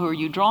people, who are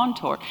you drawn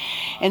toward?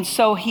 And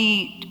so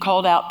he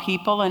called out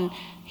people and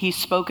he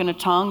spoke in a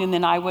tongue, and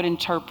then I would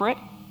interpret.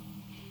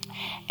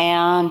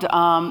 And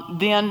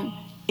then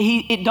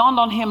it dawned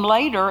on him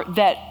later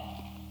that,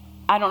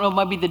 I don't know,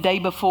 maybe the day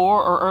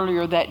before or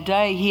earlier that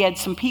day, he had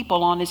some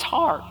people on his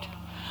heart.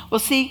 Well,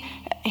 see,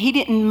 he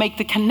didn't make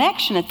the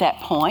connection at that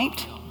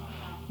point,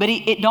 but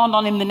it dawned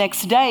on him the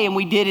next day, and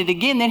we did it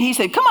again. Then he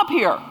said, come up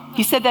here.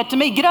 He said that to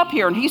me, get up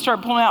here. And he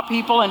started pulling out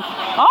people, and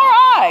all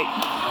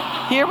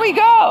right, here we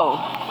go.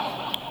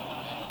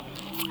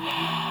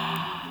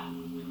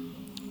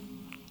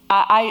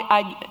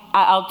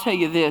 I'll tell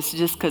you this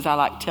just because I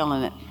like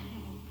telling it.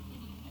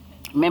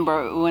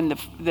 Remember when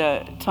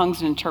the tongues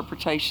and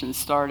interpretation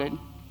started,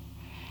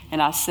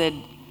 and I said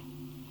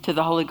to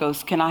the Holy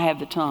Ghost, can I have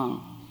the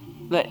tongue?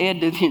 Let Ed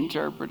do the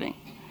interpreting.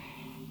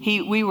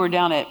 We were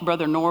down at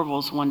Brother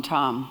Norval's one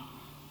time,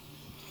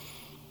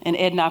 and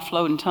Ed and I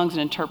flowed in tongues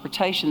and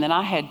interpretation. Then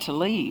I had to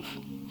leave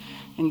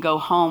and go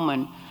home,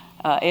 and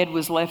Ed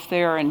was left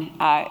there, and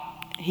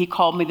he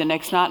called me the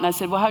next night, and I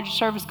said, well, how'd your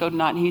service go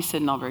tonight? And he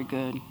said, not very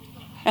good.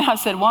 And I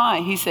said, why?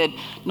 He said,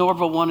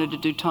 Norval wanted to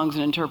do tongues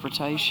and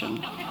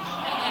interpretation.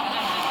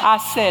 I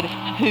said,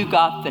 who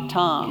got the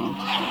tongue?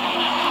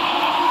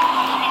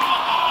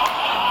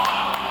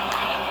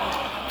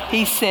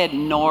 He said,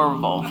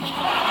 Norval.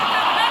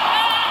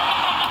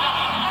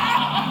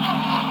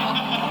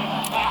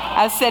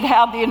 I said,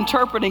 how'd the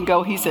interpreting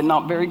go? He said,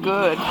 not very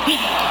good.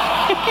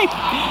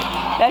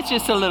 That's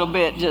just a little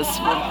bit,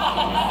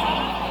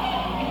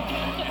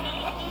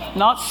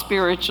 not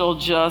spiritual,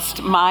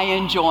 just my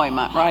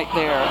enjoyment right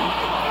there.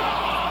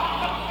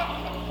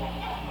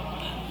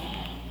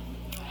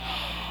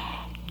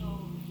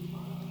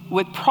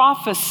 With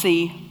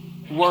prophecy,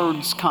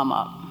 words come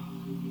up.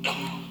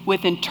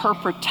 With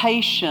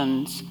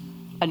interpretations,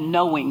 a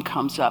knowing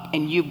comes up,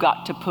 and you've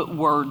got to put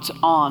words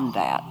on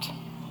that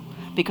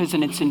because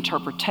then it's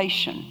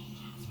interpretation.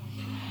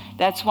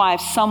 That's why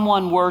if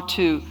someone were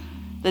to,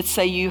 let's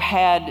say you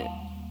had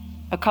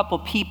a couple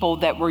people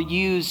that were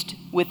used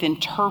with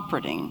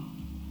interpretation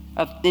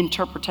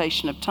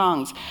of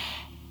tongues,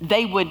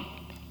 they would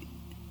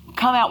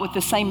come out with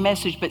the same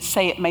message but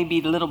say it may be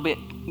a little bit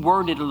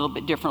worded a little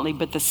bit differently,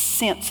 but the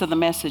sense of the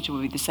message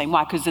would be the same.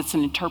 Why? Because it's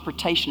an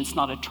interpretation, it's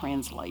not a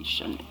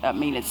translation. I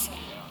mean, it's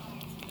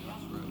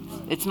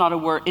not a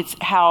word, it's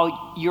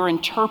how you're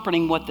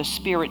interpreting what the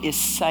Spirit is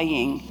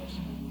saying.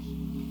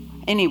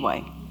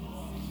 Anyway,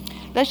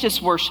 let's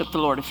just worship the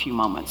Lord a few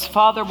moments.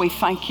 Father, we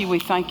thank you, we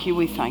thank you,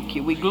 we thank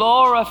you. We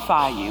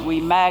glorify you,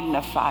 we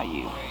magnify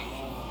you.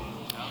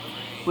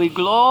 We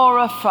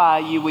glorify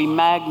you, we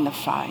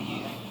magnify you.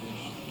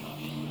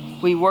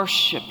 We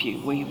worship you,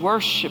 we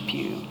worship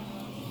you.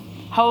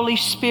 Holy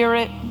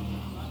Spirit,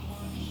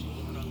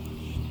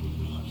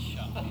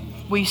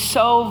 we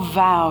so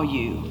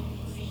value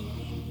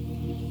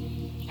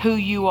who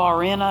you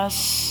are in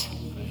us,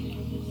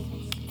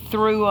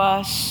 through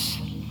us,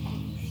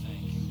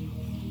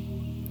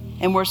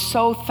 and we're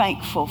so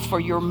thankful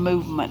for your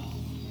movement,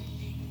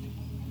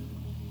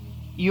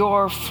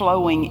 your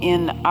flowing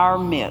in our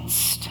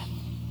midst.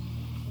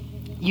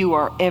 You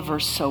are ever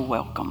so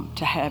welcome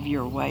to have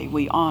your way.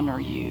 We honor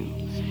you,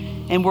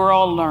 and we're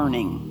all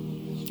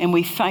learning, and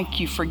we thank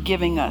you for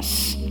giving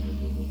us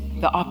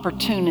the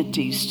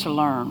opportunities to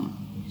learn,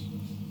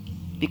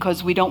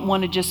 because we don't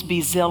want to just be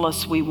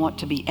zealous, we want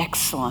to be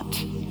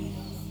excellent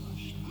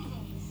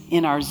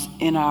in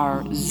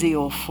our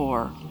zeal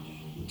for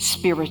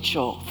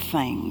spiritual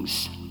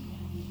things.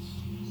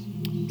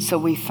 So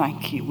we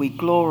thank you, we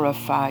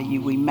glorify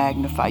you, we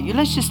magnify you.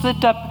 Let's just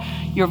lift up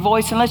your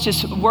voice and let's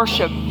just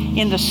worship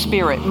in the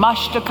Spirit.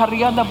 Mashta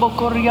karyana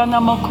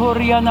bokoriana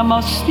mokoriana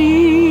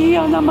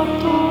mastiana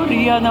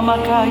matoriana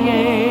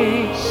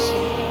makaye.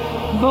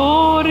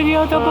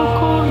 Boria da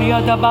bokoria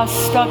da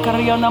basta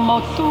kariana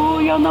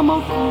motuya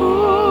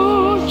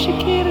namoku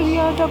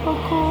chikiria da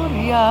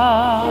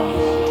bokoria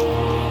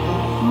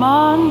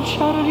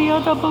mancharia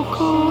da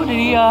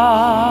bokoria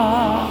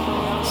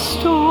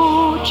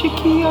sto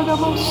chikia da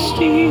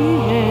bostie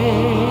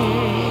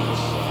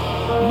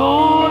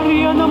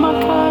boria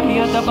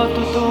namakaria da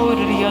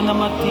batutoria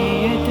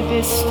namatie te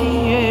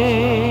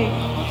bestie.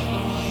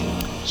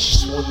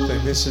 Just one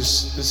thing. This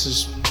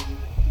is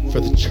for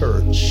the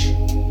church,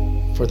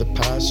 for the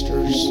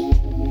pastors.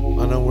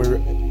 I know we're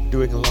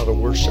doing a lot of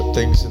worship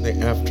things in the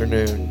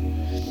afternoon.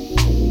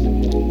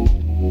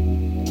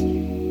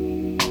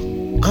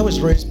 I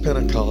was raised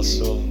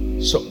Pentecostal,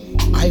 so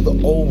I've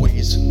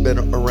always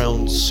been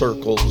around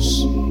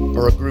circles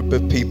or a group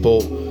of people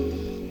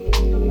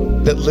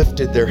that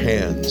lifted their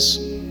hands.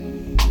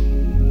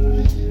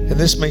 And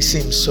this may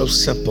seem so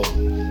simple.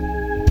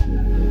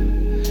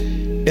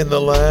 In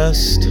the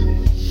last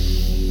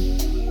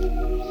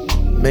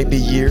maybe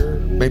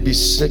year, maybe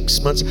 6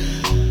 months,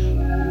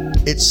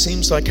 it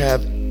seems like I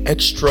have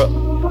extra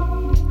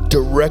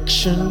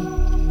direction,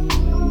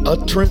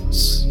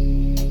 utterance,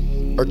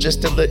 or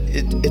just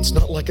it's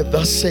not like a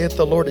thus saith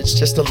the Lord, it's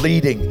just a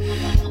leading.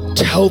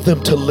 Tell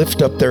them to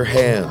lift up their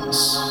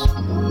hands.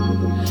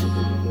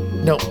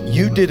 Now,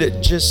 you did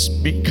it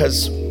just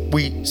because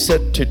we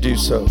said to do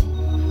so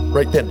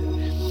right then.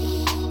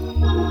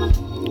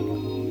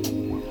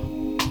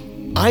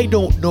 I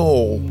don't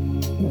know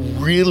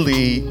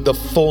really the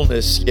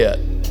fullness yet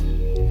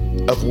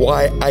of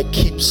why I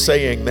keep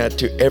saying that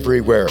to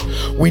everywhere.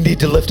 We need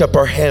to lift up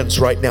our hands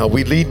right now.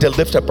 We need to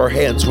lift up our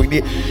hands.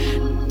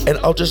 And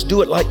I'll just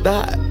do it like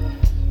that.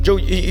 Joe,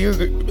 you're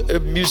a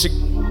music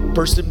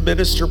person,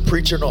 minister,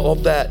 preacher, and all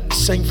of that.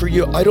 Sing for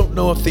you. I don't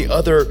know if the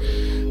other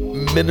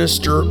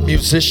minister,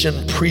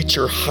 musician,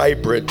 preacher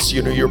hybrids,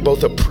 you're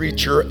both a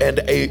preacher and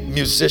a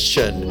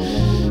musician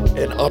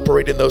and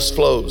operate in those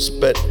flows.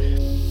 But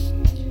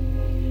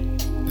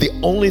the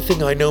only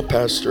thing I know,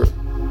 Pastor,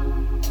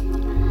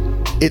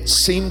 it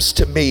seems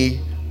to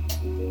me,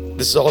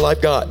 this is all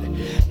I've got,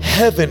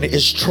 heaven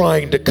is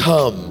trying to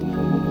come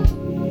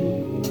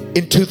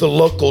into the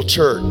local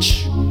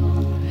church.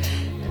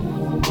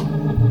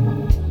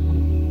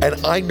 And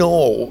I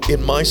know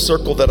in my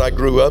circle that I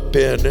grew up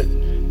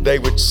in, they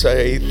would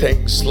say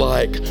things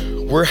like,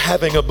 we're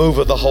having a move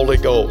of the Holy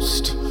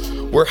Ghost.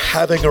 We're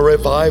having a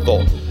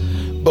revival.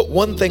 But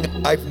one thing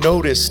I've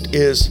noticed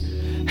is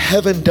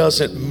heaven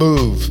doesn't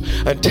move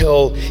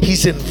until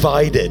he's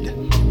invited.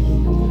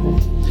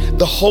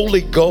 The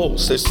Holy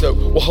Ghost is the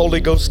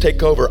Holy Ghost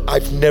take over.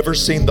 I've never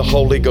seen the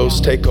Holy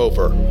Ghost take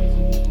over.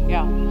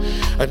 Yeah.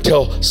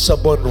 Until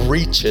someone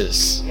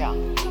reaches. Yeah.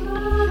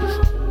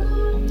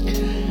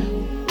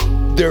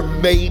 There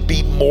may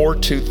be more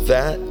to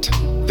that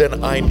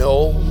than I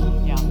know.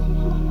 Yeah.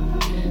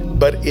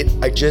 But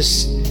I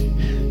just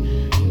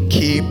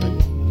keep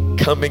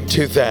coming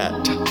to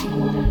that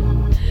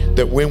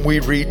when we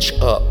reach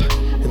up,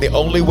 and the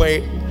only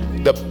way,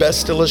 the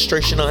best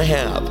illustration I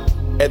have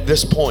at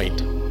this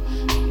point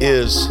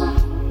is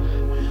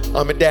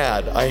I'm a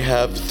dad. I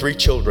have 3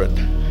 children.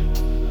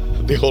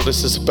 The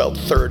oldest is about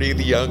 30.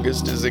 The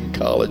youngest is in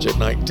college at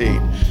 19.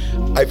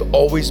 I've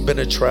always been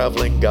a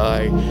traveling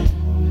guy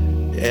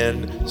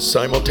and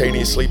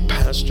simultaneously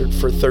pastored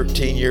for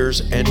 13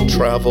 years and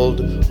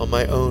traveled on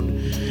my own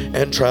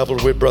and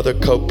traveled with Brother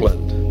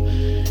Copeland.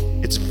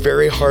 It's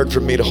very hard for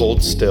me to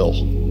hold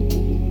still.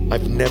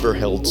 I've never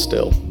held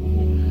still.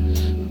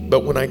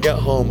 But when I got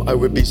home, I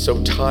would be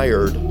so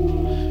tired.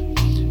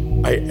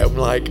 I'm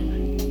like,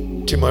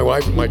 to my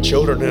wife and my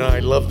children, and I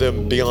love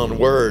them beyond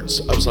words,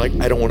 I was like,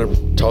 I don't want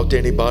to talk to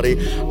anybody.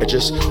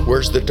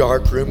 Where's the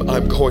dark room?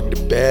 I'm going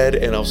to bed,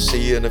 and I'll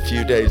see you in a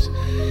few days.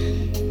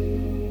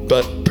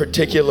 But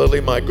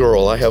particularly my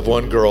girl, I have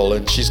one girl,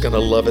 and she's going to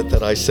love it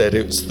that I said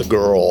it was the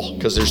girl,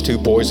 because there's 2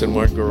 boys and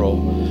 1 girl.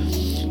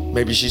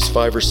 Maybe she's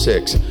 5 or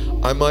 6.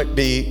 I might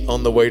be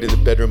on the way to the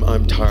bedroom.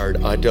 I'm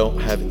tired. I don't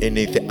have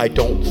anything. I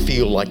don't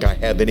feel like I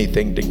have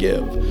anything to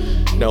give.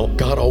 No,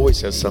 God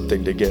always has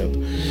something to give.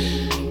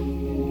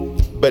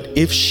 But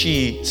if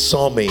she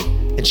saw me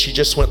and she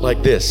just went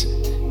like this,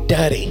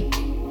 Daddy,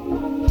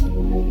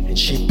 and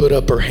she put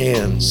up her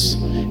hands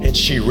and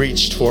she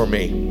reached for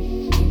me,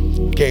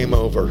 game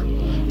over.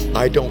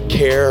 I don't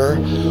care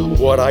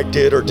what I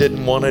did or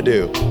didn't want to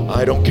do.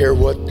 I don't care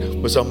what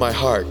was on my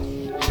heart.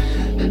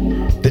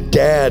 The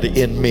dad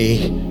in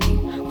me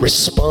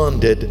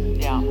responded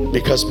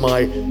because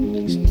my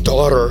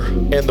daughter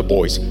and the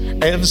boys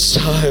and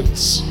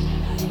sons,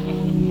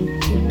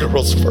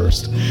 girls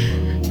first,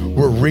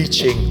 were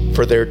reaching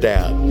for their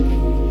dad.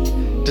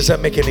 Does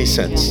that make any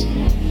sense?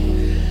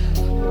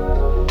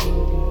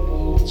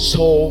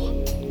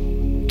 So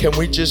can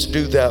we just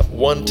do that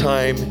one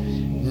time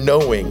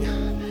knowing?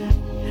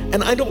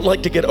 And I don't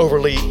like to get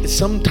overly,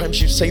 sometimes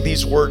you say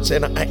these words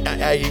and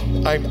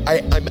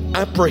I'm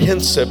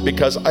apprehensive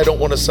because I don't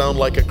want to sound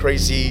like a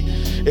crazy,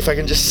 if I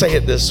can just say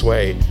it this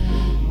way,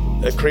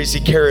 a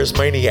crazy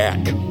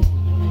charismaniac.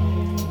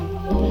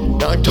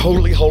 Now I'm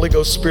totally Holy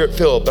Ghost Spirit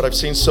filled, but I've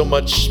seen so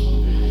much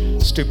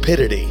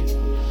stupidity.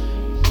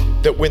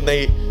 That when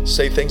they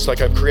say things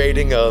like I'm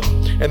creating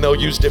and they'll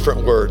use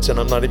different words, and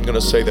I'm not even going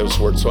to say those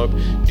words. So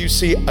you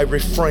see, I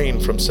refrain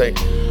from saying,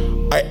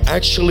 I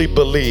actually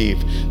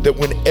believe that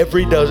when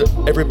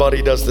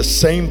everybody does the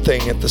same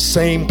thing at the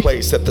same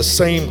place at the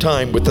same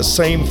time with the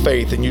same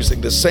faith and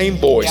using the same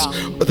voice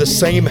or the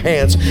same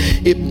hands,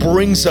 it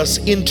brings us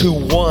into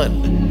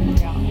one.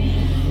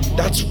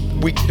 That's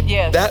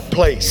that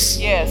place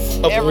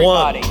of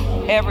everybody.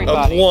 one.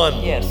 Everybody. Of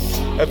one. Yes.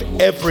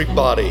 Of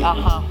everybody.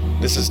 Uh-huh.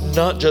 This is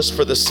not just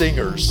for the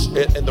singers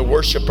and the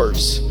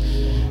worshipers.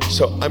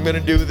 So I'm going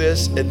to do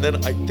this, and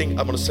then I think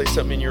I'm going to say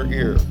something in your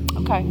ear.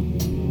 Okay.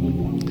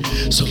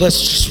 So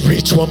let's just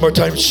reach one more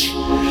time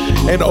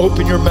and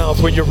open your mouth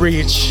when you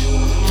reach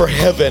for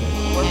heaven,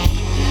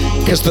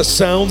 because the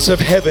sounds of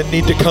heaven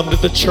need to come to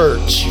the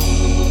church.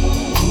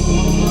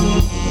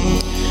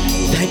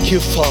 Thank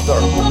you,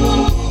 Father.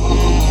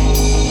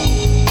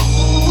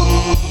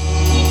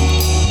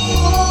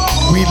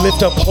 We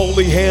lift up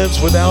holy hands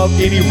without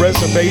any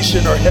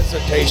reservation or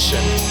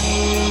hesitation.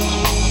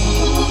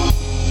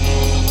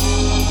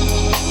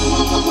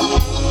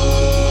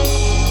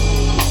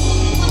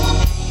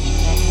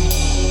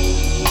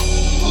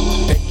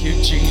 Thank you,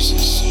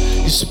 Jesus.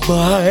 His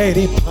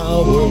mighty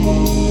power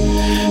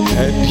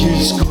and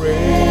His grace.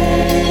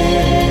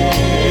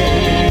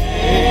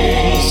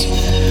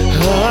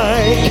 I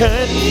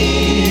can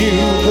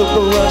feel the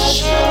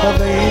brush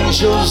of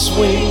angels'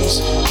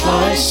 wings.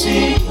 I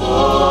see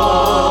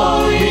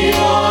glory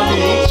on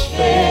each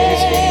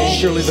face.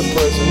 Surely the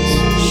presence.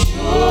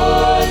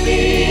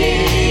 Surely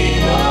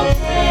the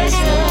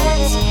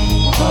presence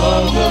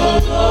of the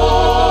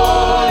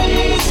Lord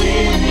is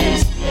in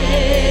His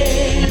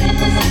place.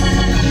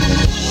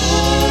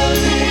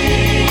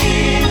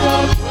 Surely the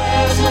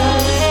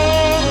presence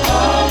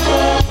of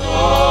the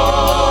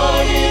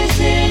Lord is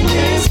in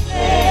His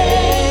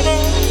place.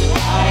 I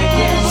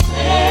can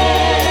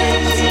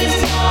sense His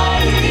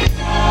mighty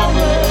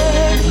power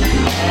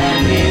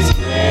and His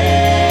grace.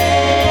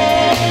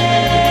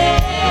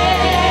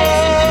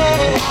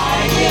 I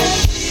can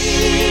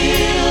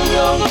feel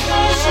the rush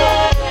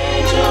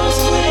of angels'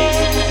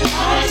 wings. I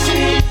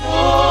see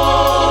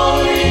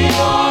glory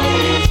on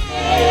His face.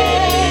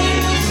 Surely the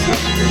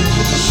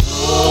presence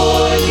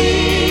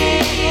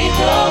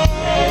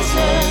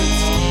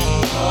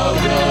of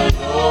the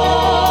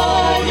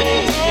Lord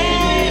is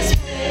in His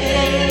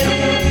place.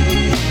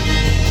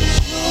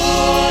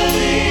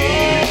 Surely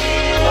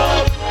the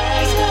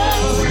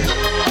presence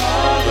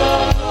of the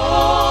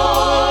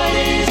Lord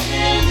is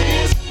in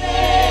His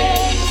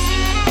place.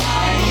 I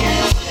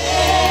can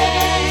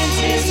sense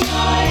His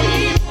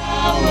mighty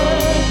power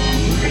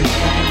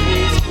and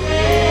His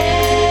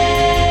grace.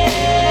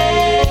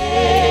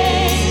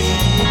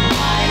 I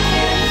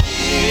can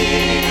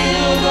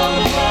feel the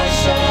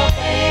rush of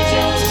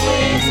angels'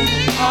 wings.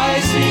 I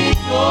see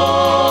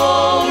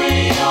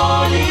glory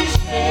on each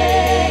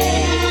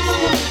face.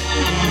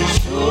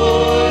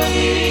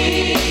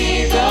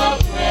 Surely the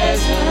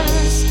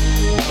presence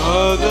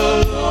of the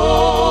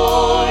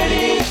Lord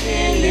is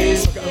in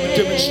this place. I'm going to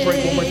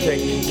demonstrate one more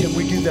thing. Can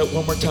we do that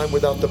one more time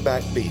without the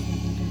backbeat?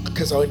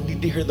 Because I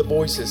need to hear the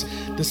voices.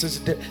 This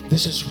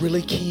is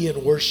really key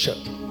in worship.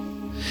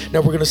 Now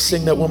we're going to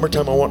sing that one more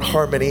time. I want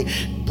harmony.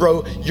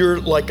 Bro, you're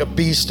like a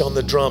beast on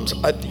the drums.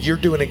 You're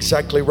doing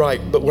exactly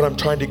right. But what I'm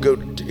trying to go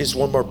is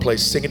one more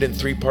place. Sing it in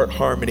 3-part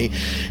harmony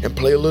and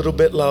play a little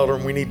bit louder.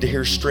 And we need to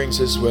hear strings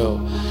as well.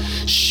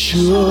 Surely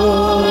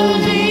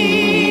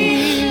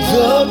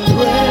the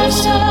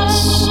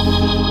presence,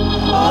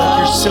 like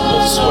your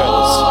cymbal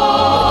swells,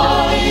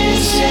 like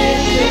is in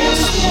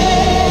this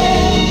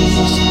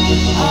place.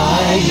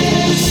 I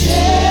can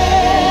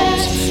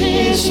sense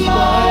His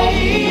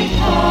mighty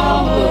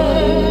power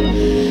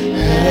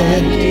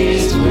and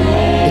His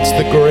grace. It's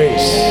the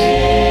grace.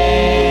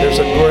 There's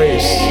a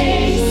grace.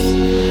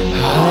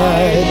 I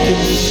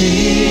can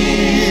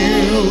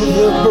feel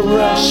the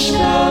brush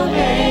of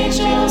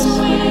angels'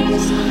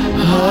 wings.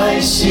 I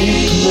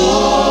see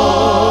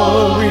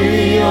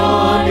glory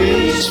on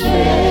each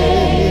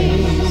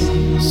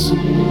face.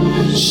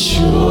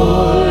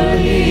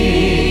 Surely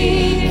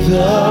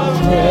the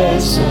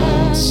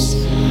presence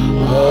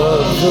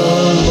of the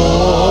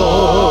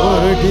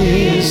Lord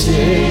is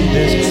in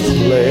this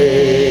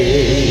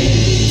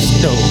place.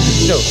 No.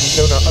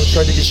 I was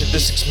trying to get you to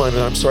 6 minor.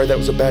 I'm sorry, that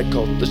was a bad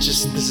call. This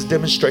is a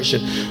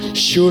demonstration.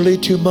 Surely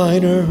to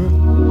minor,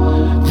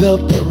 the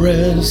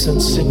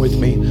presence, sing with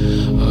me,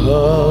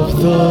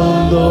 of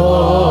the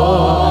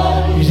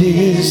Lord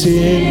is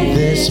in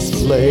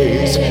this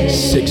place.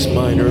 6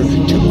 minor,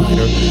 2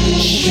 minor.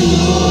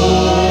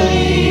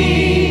 Surely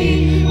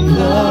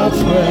the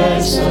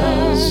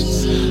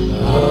presence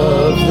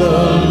of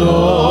the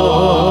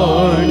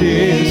Lord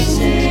is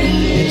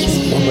in this.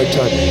 One more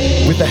time,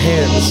 with the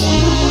hands.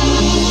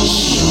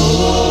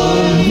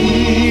 Surely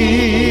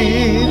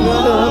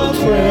the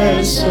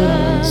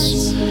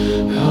presence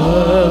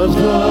of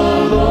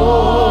the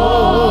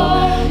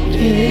Lord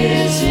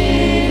is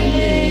in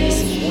this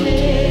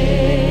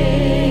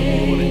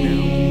place.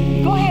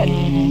 Go ahead.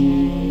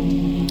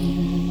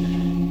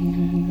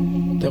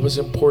 was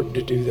important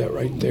to do that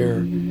right there,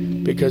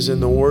 because in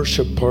the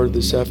worship part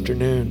this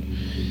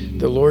afternoon,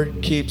 the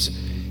Lord keeps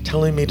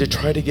telling me to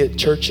try to get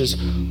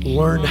churches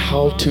learn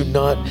how to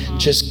not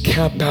just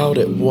cap out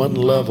at one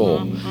level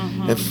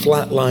and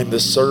flatline the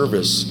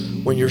service.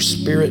 When your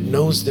spirit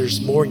knows there's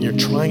more and you're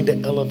trying to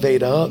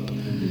elevate up,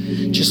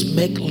 just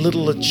make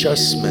little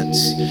adjustments.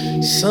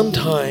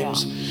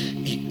 Sometimes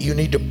you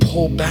need to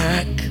pull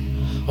back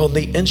on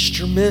the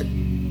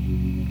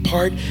instrument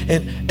part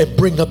and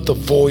bring up the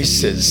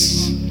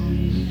voices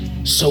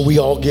so we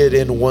all get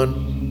in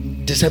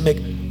one. Does that make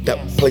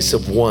that place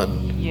of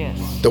one?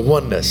 Yes. The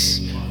oneness.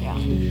 Yeah.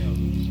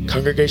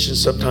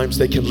 Congregations, sometimes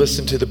they can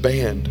listen to the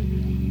band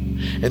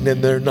and then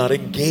they're not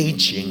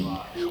engaging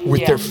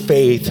with their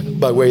faith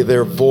by way of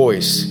their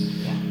voice.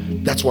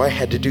 That's why I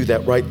had to do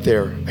that right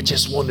there. I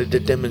just wanted to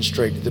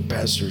demonstrate to the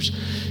pastors,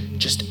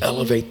 just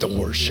elevate the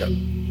worship.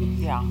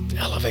 Yeah.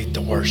 Elevate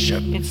the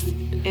worship.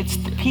 It's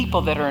the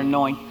people that are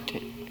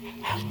anointed.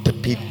 The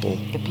people.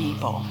 The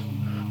people.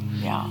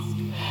 Yeah.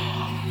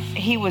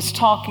 He was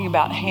talking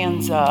about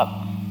hands up.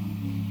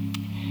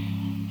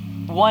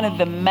 One of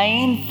the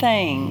main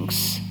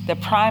things, the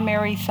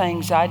primary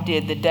things I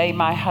did the day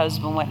my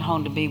husband went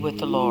home to be with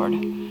the Lord,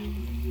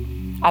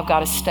 I've got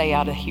to stay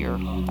out of here.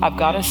 I've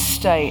got to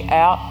stay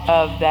out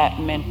of that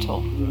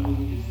mental.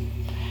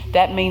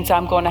 That means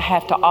I'm going to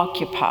have to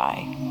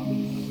occupy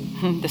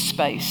the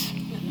space.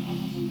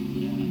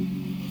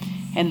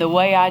 And the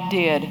way I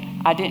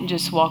didn't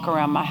just walk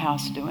around my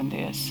house doing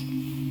this.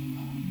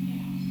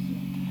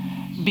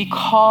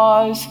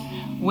 Because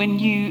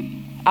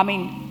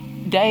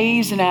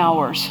days and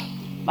hours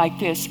like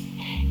this,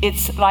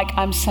 it's like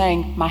I'm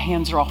saying, my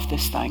hands are off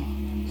this thing.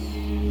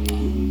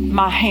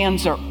 My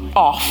hands are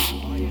off.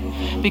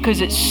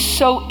 Because it's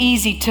so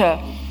easy to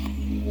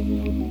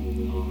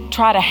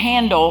try to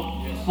handle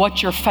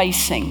what you're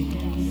facing.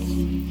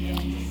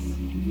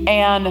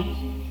 And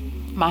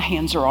my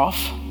hands are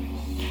off.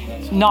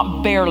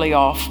 Not barely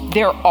off,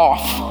 they're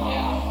off.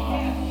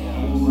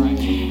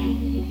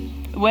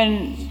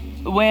 When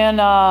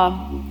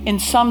in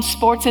some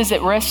sports, is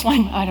it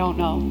wrestling? I don't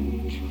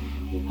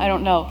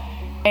know.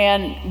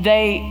 And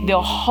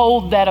they'll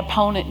hold that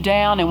opponent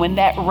down, and when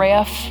that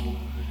ref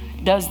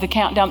does the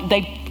countdown,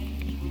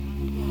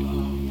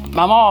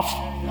 I'm off.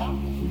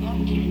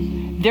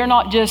 They're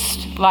not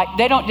just like,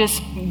 they don't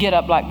just get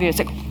up like this.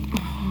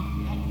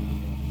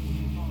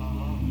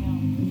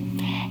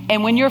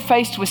 And when you're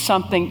faced with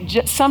something,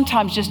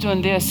 sometimes just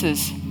doing this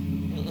is,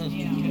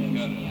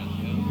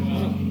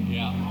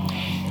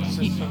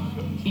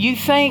 you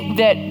think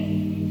that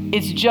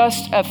it's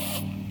just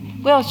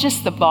it's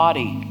just the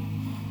body.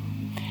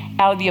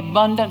 Out of the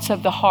abundance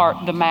of the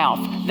heart, the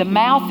mouth. The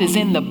mouth is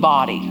in the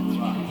body.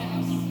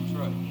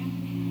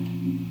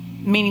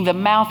 Meaning the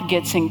mouth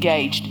gets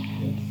engaged.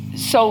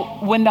 So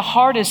when the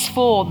heart is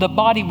full, the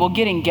body will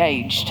get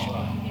engaged.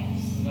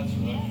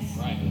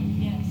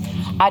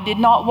 I did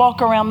not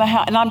walk around the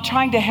house, and I'm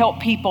trying to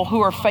help people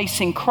who are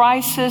facing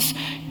crisis,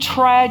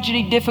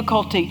 tragedy,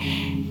 difficulty.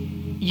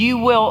 You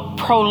will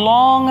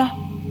prolong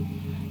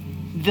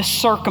the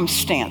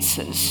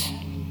circumstances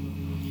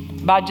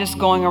by just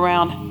going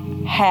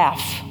around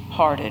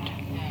half-hearted.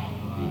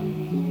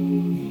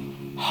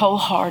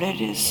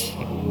 Wholehearted is,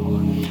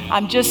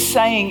 I'm just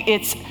saying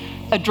it's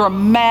a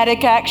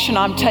dramatic action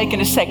I'm taking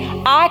to say,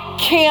 I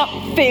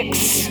can't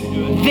fix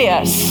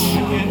this.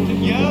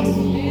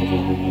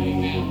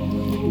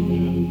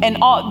 And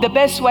the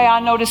best way I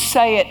know to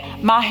say it,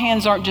 my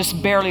hands aren't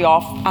just barely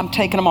off, I'm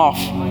taking them off.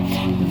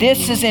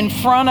 This is in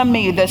front of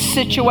me, the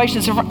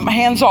situation's in front, my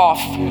hands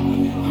off.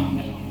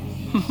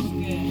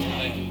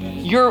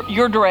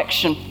 Your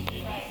direction.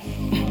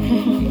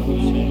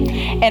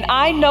 And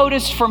I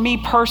noticed for me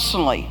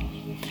personally,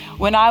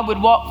 when I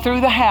would walk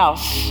through the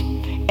house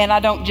and I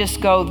don't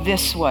just go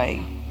this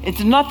way.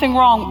 It's nothing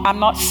wrong. I'm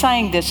not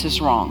saying this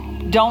is wrong.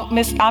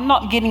 I'm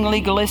not getting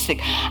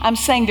legalistic. I'm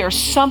saying there's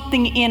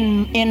something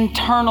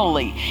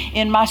internally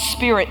in my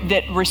spirit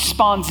that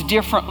responds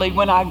differently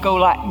when I go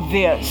like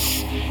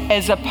this,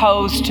 as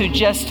opposed to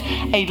just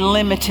a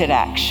limited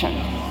action.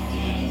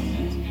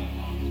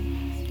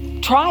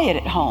 Try it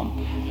at home.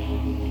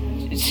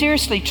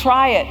 Seriously,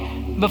 try it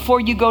before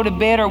you go to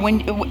bed, or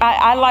when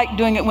I like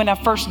doing it when I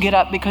first get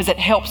up, because it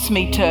helps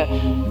me to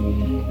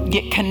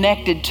get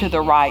connected to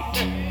the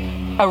right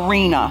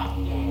arena.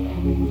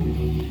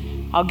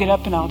 I'll get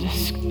up and I'll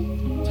just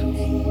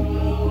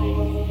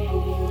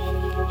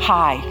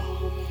high.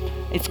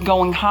 It's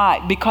going high,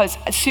 because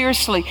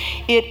seriously,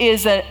 it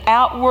is an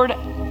outward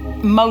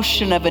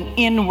motion of an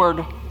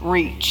inward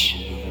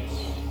reach.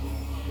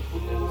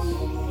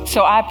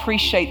 So I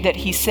appreciate that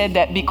he said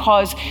that,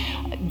 because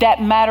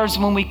that matters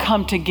when we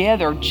come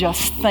together.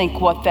 Just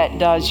think what that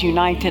does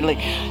unitedly.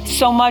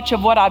 So much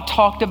of what I've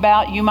talked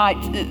about,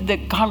 the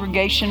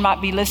congregation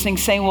might be listening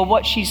saying, well,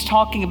 what she's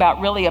talking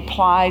about really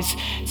applies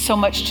so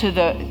much to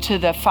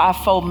the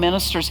fivefold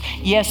ministers.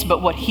 Yes,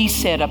 but what he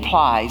said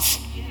applies.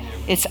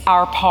 It's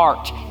our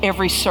part,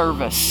 every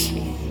service.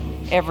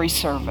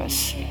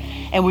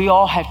 And we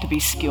all have to be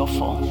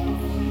skillful.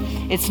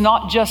 It's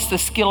not just the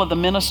skill of the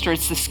minister,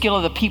 it's the skill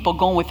of the people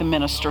going with the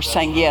minister,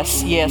 saying,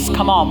 yes, yes,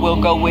 come on, we'll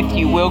go with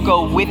you. We'll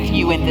go with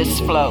you in this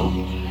flow.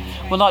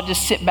 We'll not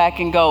just sit back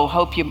and go,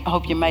 hope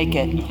you make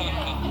it.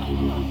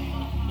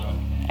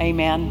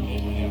 Amen.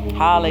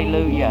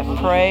 Hallelujah.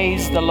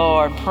 Praise the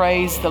Lord.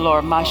 Praise the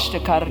Lord. Let's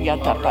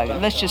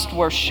just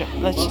worship.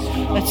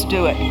 Let's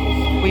do it.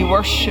 We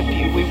worship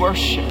you. We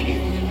worship you.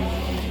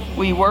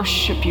 We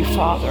worship you,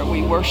 Father.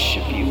 We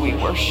worship you. We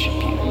worship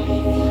you.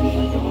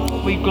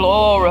 We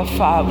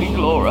glorify. We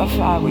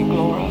glorify. We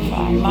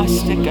glorify.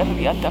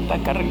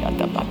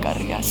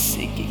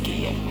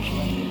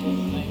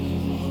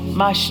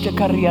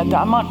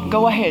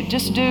 Go ahead.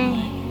 Just do.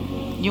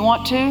 You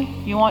want to?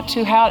 You want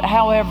to?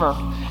 However.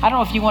 I don't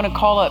know if you want to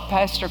call up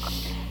Pastor,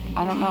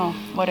 I don't know,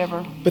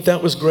 whatever. But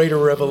that was greater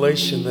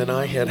revelation than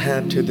I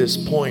had to this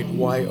point.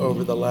 Why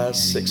over the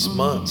last 6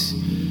 months?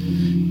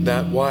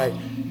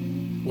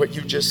 What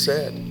you just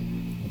said.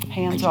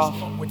 Hands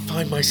off. I would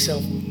find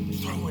myself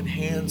throwing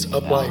hands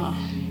up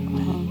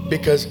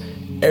because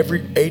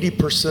every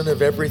 80%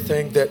 of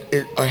everything that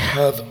I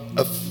have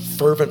a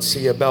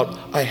fervency about,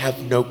 I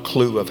have no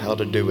clue of how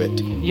to do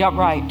it. Yeah,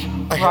 right.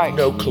 I have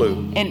no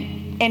clue.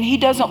 And he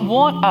doesn't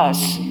want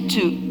us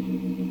to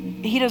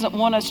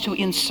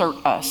insert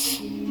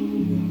us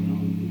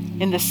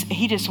in this.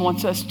 He just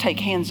wants us to take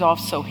hands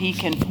off so he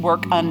can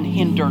work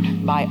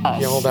unhindered by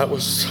us. Y'all, that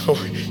was so,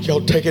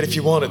 y'all take it if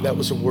you want it. That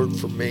was a word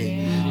for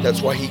me.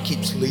 That's why he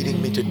keeps leading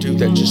me to do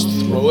that. Just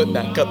throw it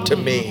back up to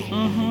me.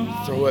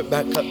 Mm-hmm. Throw it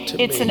back up to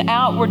me. It's an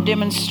outward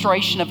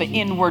demonstration of an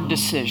inward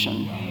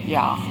decision.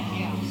 Yeah.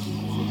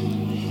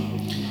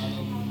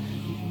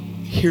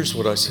 Here's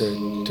what I said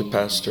to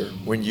Pastor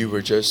when you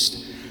were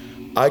just,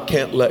 I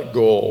can't let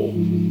go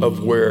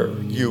of where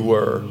you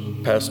were,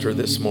 Pastor,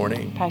 this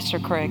morning. Pastor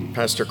Craig.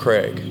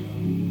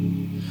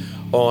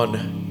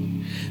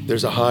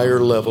 There's a higher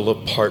level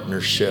of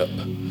partnership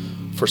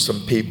for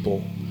some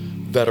people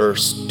that are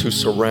to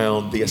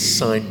surround the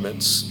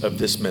assignments of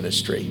this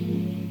ministry.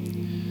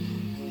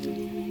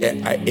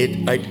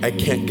 I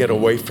can't get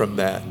away from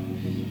that.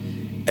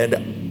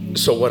 And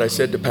so what I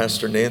said to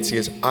Pastor Nancy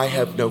is, I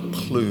have no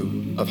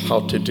clue of how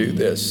to do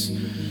this.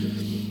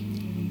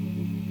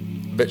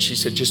 But she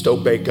said, just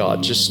obey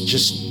God.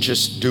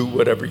 Just do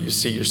whatever you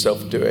see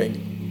yourself doing.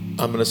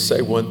 I'm going to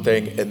say one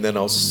thing, and then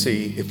I'll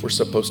see if we're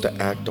supposed to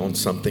act on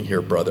something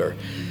here, brother.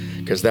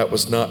 Because that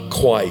was not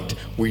quite.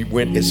 We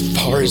went as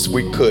far as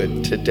we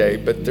could today,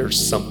 but there's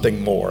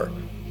something more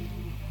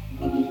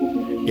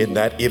in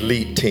that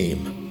elite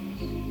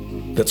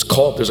team that's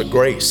called. There's a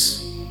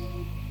grace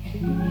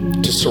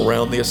to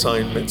surround the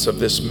assignments of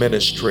this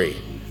ministry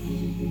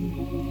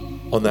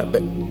on that.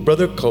 But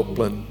Brother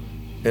Copeland,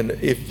 and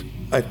if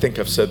I think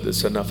I've said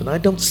this enough, and I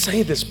don't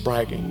say this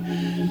bragging.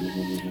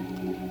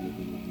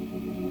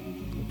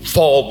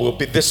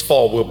 This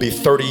fall will be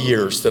 30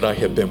 years that I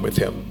have been with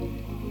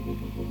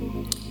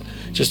him.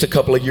 Just a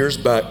couple of years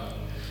back,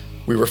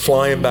 we were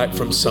flying back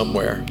from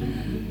somewhere,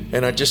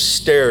 and I just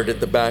stared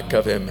at the back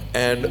of him,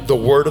 and the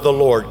word of the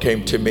Lord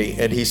came to me,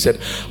 and he said,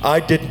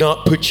 I did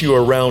not put you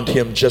around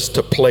him just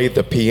to play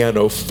the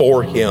piano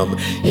for him.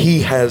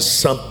 He has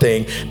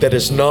something that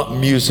is not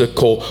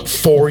musical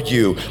for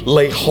you.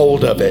 Lay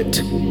hold of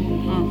it.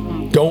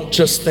 Don't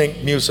just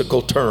think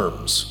musical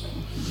terms.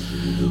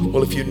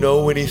 Well, if you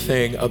know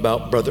anything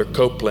about Brother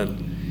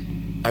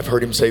Copeland, I've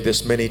heard him say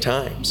this many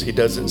times. He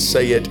doesn't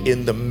say it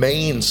in the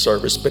main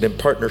service, but in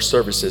partner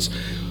services.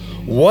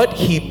 What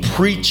he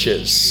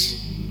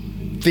preaches,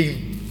 the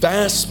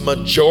vast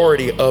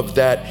majority of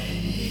that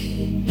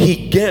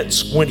he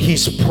gets when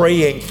he's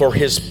praying for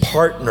his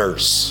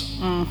partners.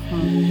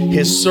 Mm-hmm.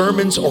 His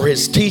sermons or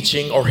his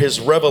teaching or his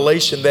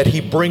revelation that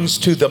he brings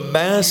to the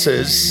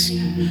masses,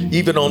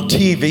 even on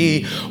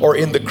TV or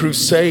in the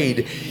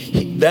crusade,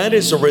 that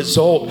is a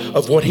result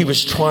of what he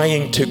was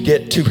trying to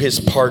get to his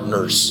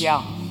partners.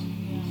 Yeah.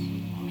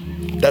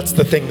 That's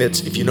the thing that's,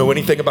 if you know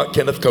anything about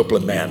Kenneth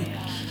Copeland, man,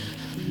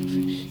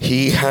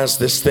 he has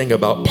this thing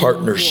about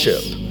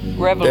partnership. Yes.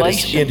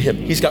 Revelation. That is in him.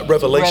 He's got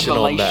revelation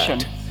on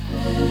that.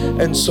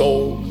 And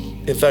so,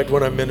 in fact,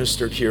 when I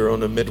ministered here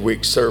on a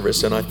midweek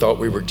service, and I thought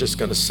we were just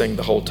going to sing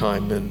the whole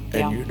time, and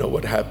you know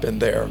what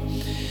happened there.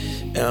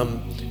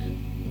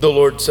 The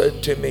Lord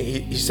said to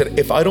me, he said,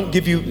 if I don't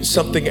give you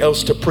something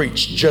else to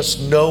preach, just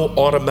know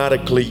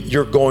automatically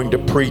you're going to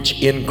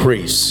preach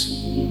increase.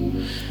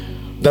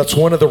 That's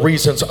one of the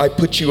reasons I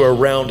put you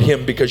around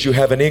him, because you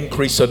have an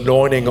increase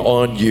anointing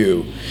on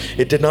you.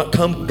 It did not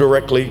come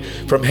directly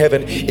from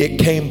heaven. It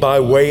came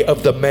by way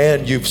of the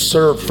man you've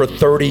served for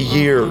 30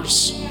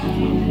 years.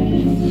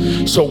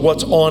 So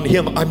what's on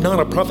him? I'm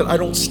not a prophet. I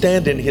don't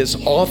stand in his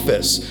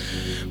office.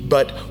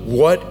 But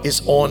what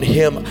is on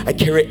him, I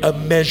carry a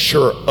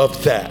measure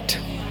of that.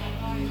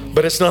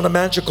 But it's not a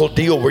magical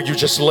deal where you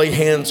just lay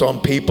hands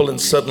on people and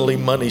suddenly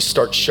money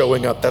starts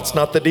showing up. That's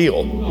not the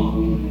deal.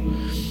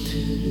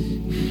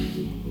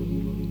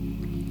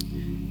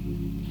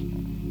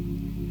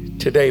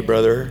 Today,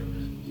 brother,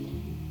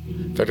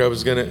 in fact, I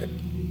was going to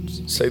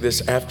say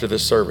this after the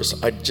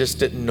service. I just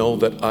didn't know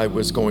that I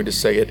was going to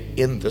say it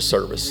in the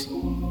service.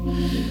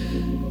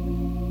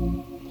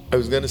 I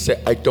was going to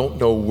say, I don't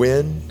know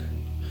when,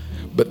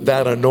 but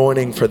that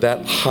anointing for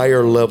that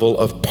higher level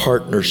of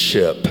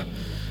partnership,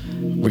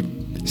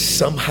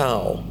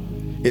 somehow,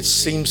 it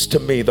seems to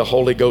me the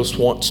Holy Ghost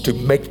wants to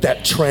make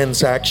that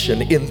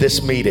transaction in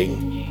this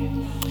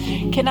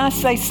meeting. Can I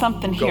say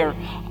something here?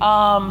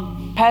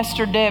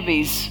 Pastor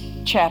Debbie's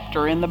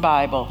chapter in the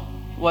Bible.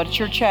 What's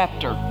your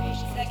chapter?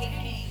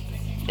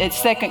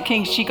 It's 2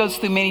 Kings. She goes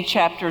through many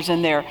chapters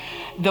in there.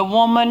 The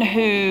woman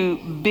who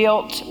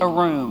built a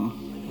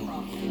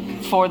room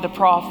for the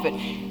prophet,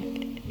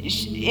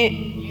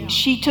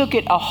 she took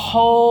it a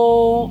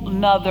whole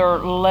nother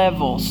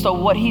level. So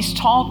what he's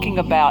talking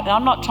about, and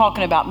I'm not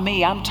talking about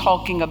me, I'm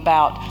talking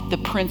about the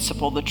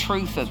principle, the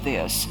truth of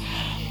this,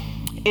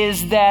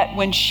 is that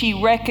when she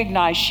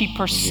recognized, she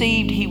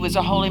perceived he was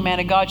a holy man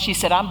of God, she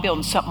said, I'm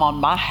building something on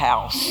my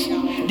house.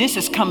 This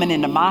is coming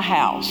into my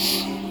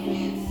house.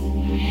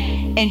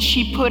 And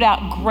she put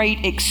out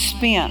great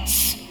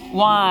expense.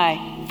 Why?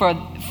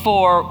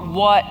 For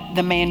what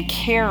the man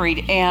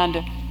carried.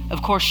 And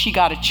of course, she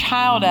got a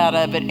child out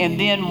of it. And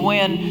then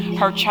when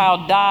her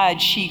child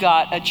died, she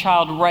got a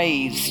child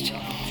raised.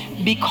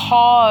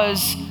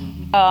 Because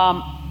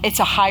it's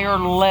a higher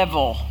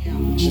level.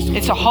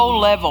 It's a whole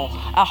level,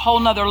 a whole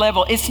nother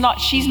level.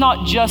 She's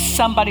not just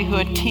somebody who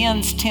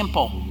attends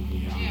temple.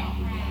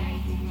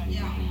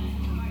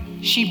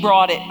 She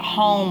brought it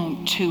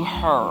home to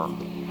her.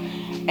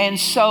 And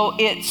so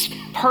it's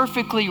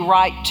perfectly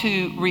right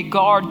to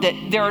regard that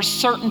there are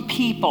certain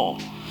people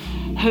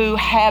who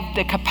have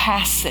the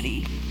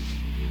capacity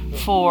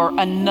for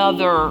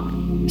another,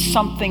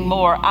 something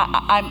more.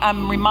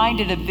 I'm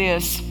reminded of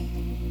this.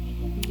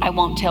 I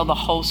won't tell the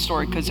whole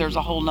story because there's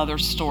a whole nother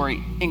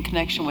story in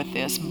connection with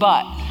this.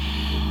 But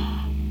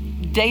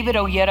David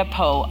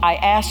Oyedepo, I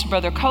asked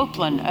Brother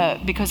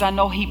Copeland, because I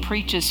know he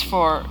preaches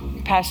for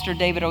Pastor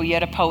David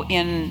Oyedepo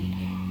in,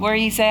 where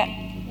he's at?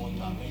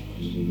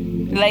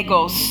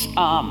 Lagos,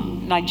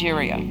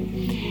 Nigeria.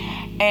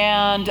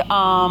 And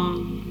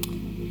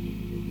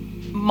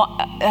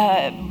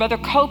Brother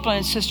Copeland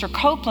and Sister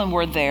Copeland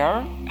were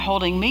there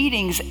holding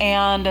meetings,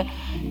 and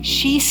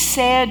she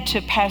said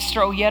to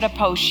Pastor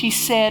Oyedepo, she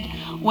said,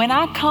 when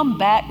I come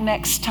back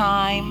next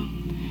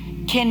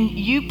time, can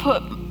you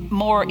put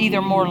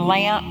either more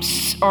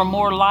lamps or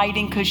more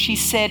lighting? Because she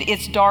said,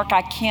 it's dark,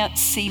 I can't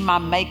see my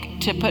men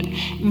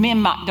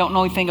don't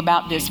know anything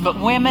about this, but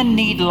women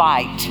need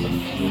light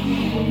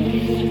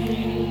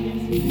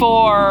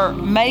for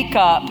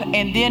makeup,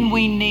 and then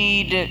we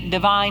need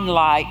divine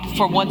light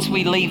for once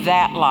we leave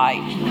that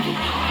light.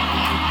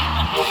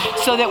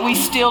 So that we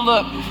still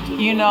look,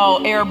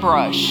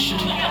 airbrushed.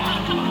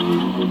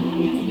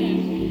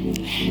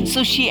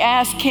 So she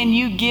asked, can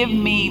you give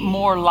me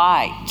more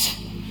light?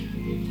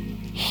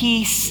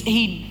 He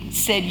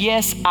said,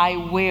 yes, I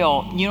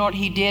will. You know what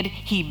he did?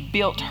 He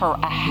built her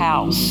a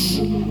house.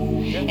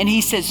 And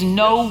he says,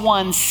 no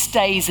one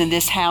stays in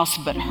this house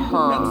but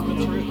her.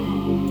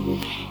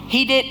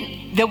 He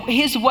didn't,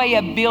 his way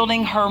of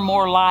building her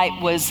more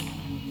light was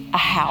a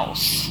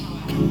house.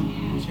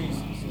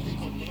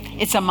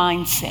 It's a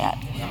mindset.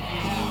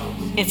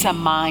 It's a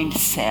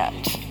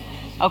mindset.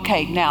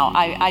 Okay, now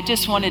I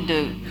just wanted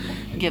to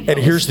give. And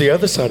here's the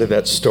other side of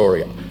that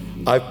story.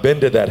 I've been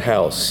to that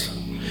house.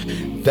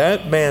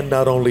 That man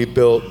not only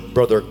built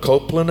Brother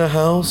Copeland a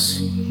house,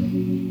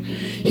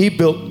 he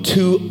built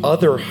 2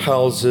 other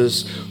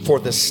houses for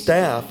the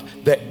staff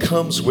that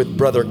comes with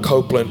Brother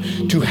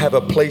Copeland to have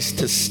a place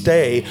to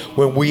stay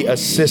when we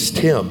assist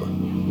him.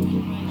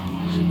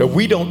 Now,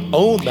 we don't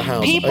own the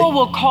house. People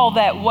will call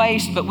that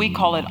waste, but we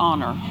call it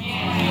honor.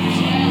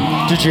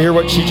 Did you hear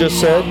what she just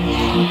said?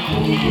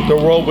 The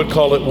world would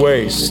call it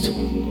waste.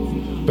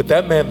 But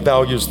that man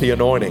values the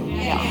anointing.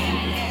 Yeah.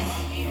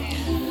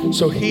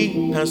 So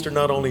Pastor,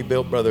 not only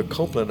built Brother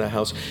Copeland a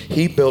house,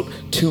 he built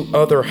 2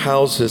 other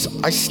houses.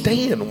 I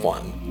stay in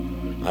one.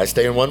 I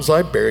stay in one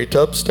side, Barry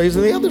Tubbs stays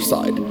in the other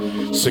side.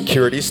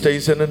 Security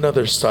stays in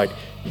another side.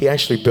 He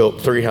actually built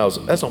 3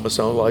 houses. That's almost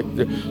sounds like,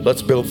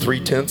 let's build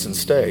 3 tents and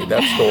stay.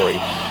 That story.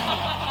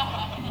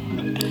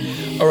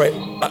 All right.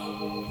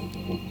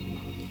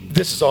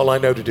 This is all I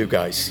know to do,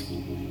 guys.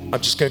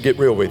 I'm just going to get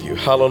real with you.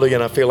 Hallelujah.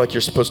 And I feel like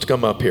you're supposed to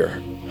come up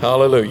here.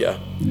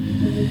 Hallelujah.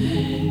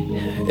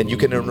 And you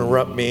can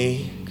interrupt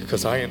me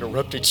because I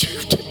interrupted you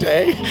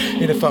today.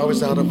 And if I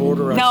was out of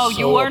order,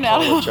 you weren't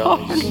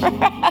apologize. out of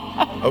order.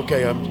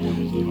 Okay,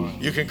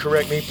 you can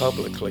correct me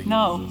publicly.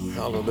 No.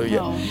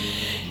 Hallelujah. No.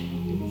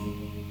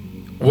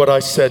 What I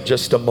said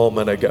just a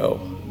moment ago,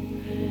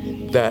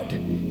 that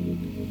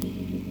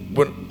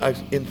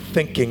in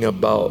thinking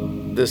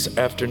about this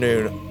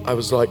afternoon, I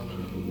was like,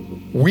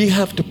 we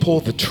have to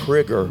pull the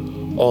trigger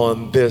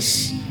on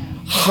this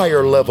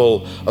higher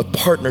level of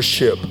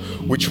partnership,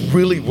 which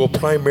really will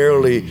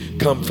primarily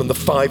come from the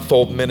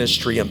fivefold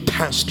ministry and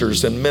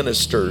pastors and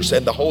ministers,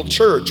 and the whole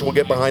church will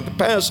get behind the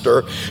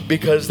pastor,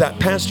 because that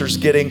pastor's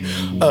getting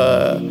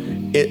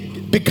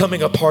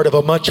becoming a part of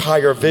a much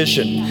higher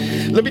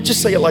vision. Let me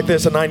just say it like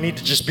this, and I need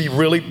to just be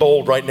really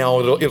bold right now.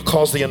 It'll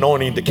cause the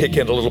anointing to kick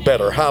in a little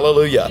better.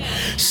 Hallelujah.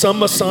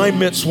 Some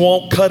assignments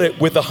won't cut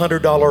it with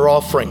 $100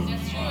 offering.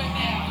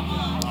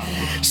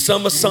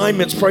 Some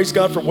assignments, praise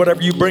God for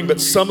whatever you bring,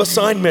 but some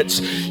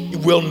assignments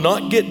will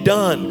not get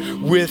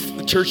done with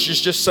the church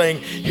just saying,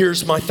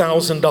 here's my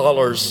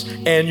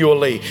 $1,000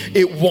 annually.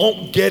 It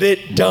won't get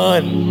it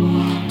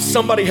done.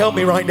 Somebody help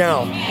me right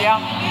now.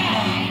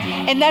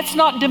 Yeah. And that's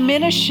not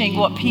diminishing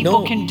what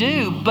people can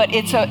do, but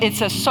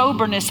it's a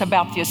soberness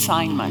about the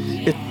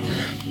assignment.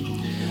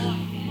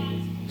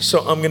 So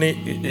I'm going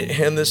to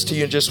hand this to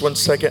you in just 1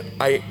 second.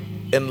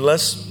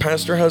 Unless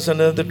Pastor has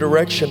another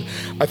direction,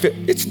 I feel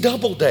it's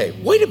double day.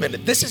 Wait a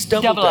minute, this is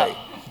double day.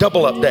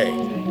 Double up day.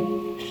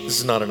 This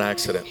is not an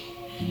accident.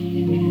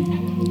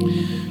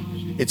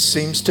 It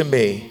seems to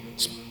me,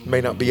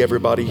 may not be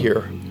everybody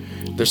here,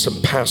 there's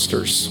some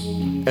pastors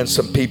and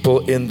some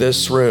people in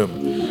this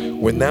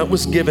room. When that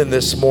was given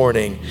this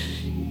morning,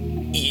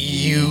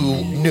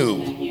 you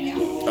knew.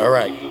 All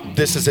right,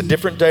 this is a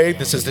different day.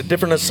 This is a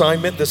different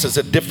assignment. This is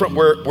a different,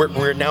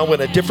 we're now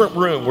in a different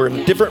room. We're in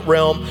a different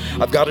realm.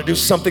 I've got to do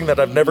something that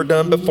I've never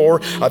done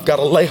before. I've got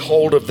to lay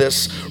hold of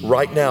this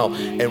right now.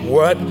 And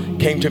what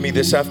came to me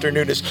this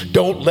afternoon is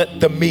don't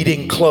let the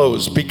meeting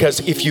close, because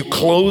if you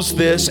close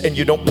this and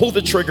you don't pull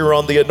the trigger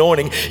on the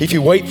anointing, if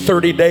you wait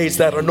 30 days,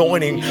 that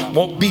anointing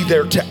won't be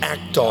there to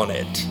act on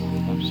it.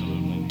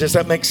 Does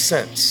that make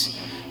sense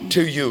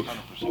to you?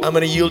 I'm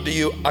going to yield to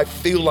you. I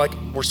feel like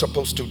we're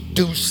supposed to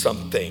do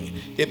something.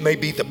 It may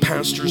be the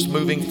pastors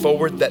moving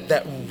forward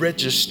that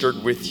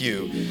registered with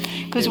you.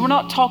 Because we're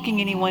not talking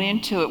anyone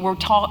into it. We're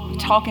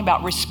talking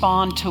about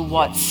respond to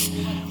what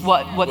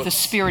the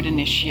Spirit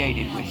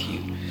initiated with you.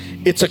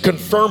 It's a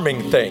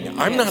confirming thing.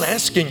 I'm not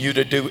asking you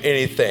to do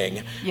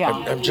anything. Yeah.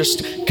 I'm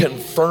just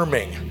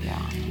confirming. Yeah.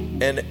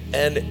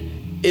 And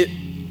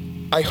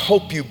I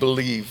hope you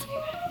believe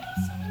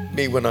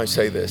me when I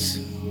say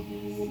this.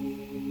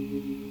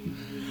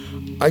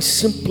 I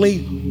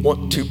simply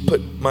want to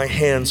put my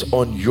hands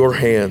on your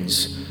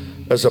hands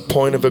as a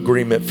point of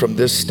agreement from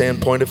this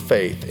standpoint of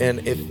faith.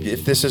 And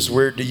if this is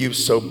weird to you,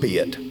 so be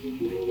it.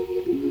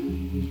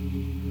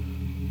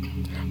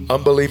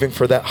 I'm believing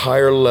for that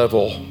higher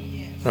level.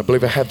 I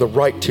believe I have the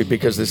right to,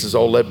 because this is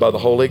all led by the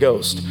Holy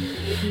Ghost.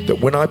 That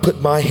when I put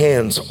my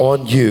hands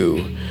on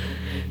you,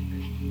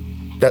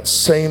 that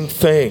same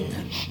thing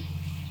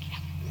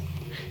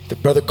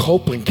that Brother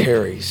Copeland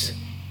carries,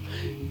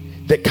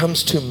 that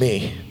comes to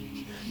me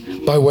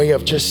by way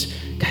of just,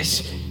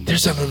 guys,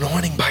 there's an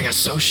anointing by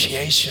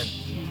association.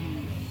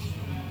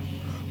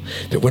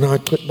 That when I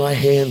put my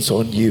hands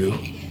on you,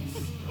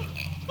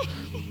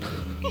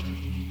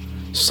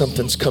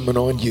 something's coming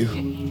on you.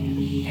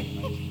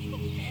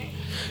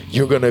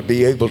 You're going to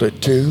be able to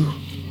do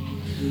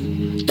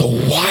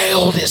the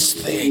wildest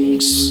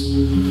things,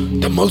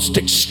 the most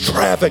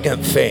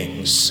extravagant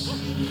things,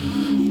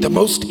 the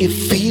most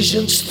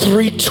Ephesians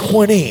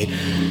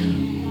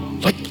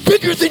 3:20, like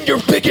bigger than your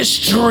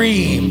biggest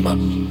dream.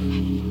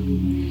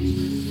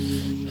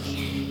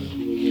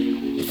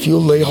 If you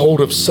lay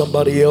hold of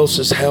somebody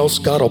else's house,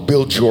 God will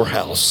build your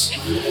house.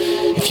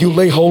 If you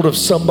lay hold of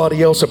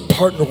somebody else and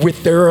partner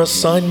with their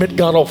assignment,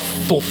 God will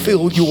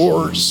fulfill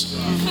yours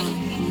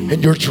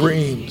and your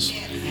dreams.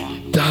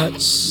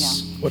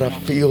 That's what I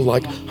feel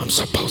like I'm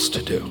supposed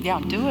to do. Yeah,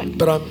 do it.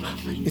 But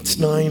it's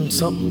 9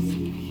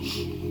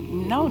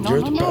 something. No, do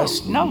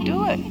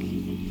it.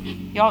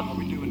 Y'all. Are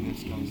we doing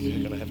this, guys?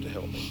 You're going to have to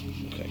help me.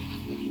 Okay.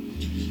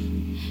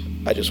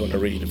 I just want to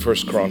read 1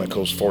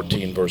 Chronicles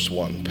 14, verse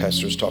 1.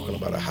 Pastor's talking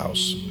about a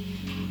house.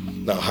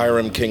 Now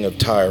Hiram, king of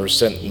Tyre,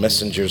 sent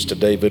messengers to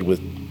David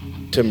with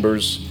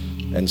timbers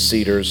and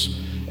cedars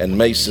and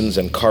masons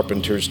and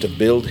carpenters to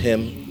build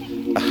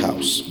him a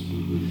house.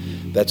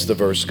 That's the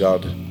verse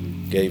God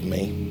gave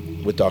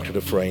me with Dr.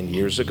 Dufresne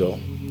years ago,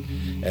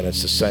 and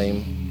it's the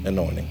same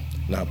anointing.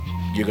 Now,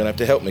 you're going to have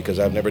to help me because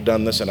I've never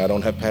done this and I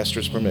don't have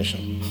pastor's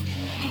permission.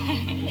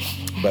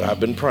 But I've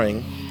been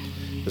praying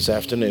this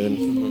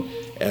afternoon,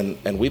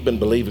 and we've been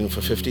believing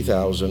for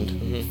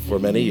 50,000 for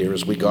many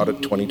years. We got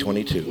it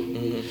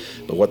 2022.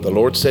 But what the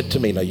Lord said to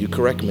me, now you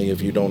correct me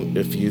if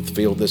you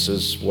feel this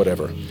is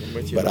whatever.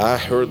 But I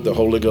heard the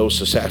Holy Ghost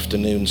this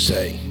afternoon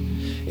say,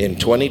 in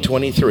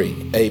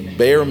 2023, a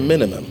bare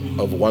minimum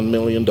of $1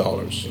 million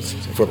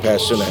for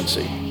Pastor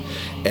Nancy.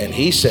 And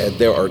he said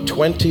there are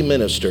 20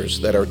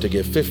 ministers that are to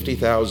give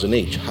 50,000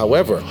 each.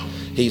 However,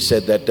 he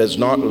said that does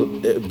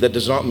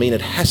not mean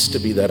it has to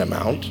be that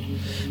amount,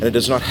 and it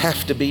does not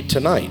have to be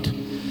tonight.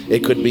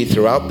 It could be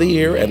throughout the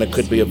year, and it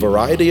could be a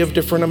variety of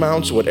different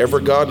amounts, whatever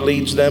God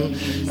leads them.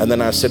 And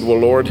then I said, well,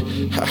 Lord,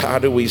 how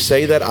do we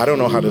say that? I don't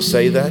know how to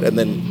say that.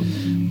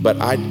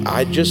 But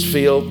I just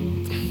feel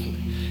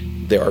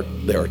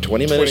there are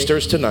 20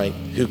 ministers tonight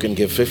who can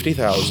give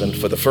 50,000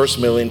 for the first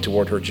 $1 million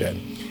toward her jet.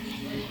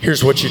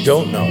 Here's what you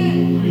don't know.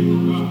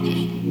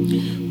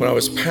 When I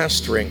was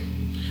pastoring,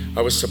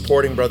 I was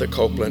supporting Brother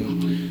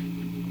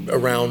Copeland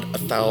around a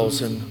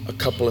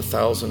couple of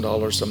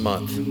 $1,000s a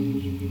month.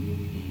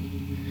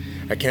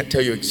 I can't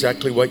tell you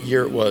exactly what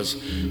year it was,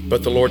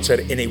 but the Lord said,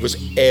 and it was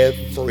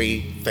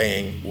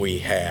everything we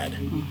had.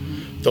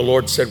 The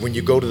Lord said, when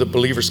you go to the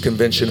Believers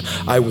Convention,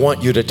 I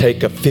want you to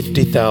take a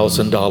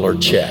 $50,000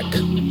 check.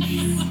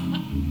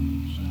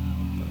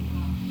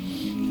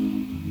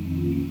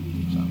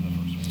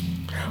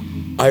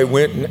 I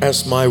went and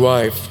asked my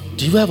wife,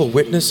 do you have a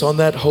witness on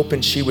that,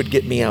 hoping she would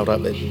get me out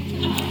of it?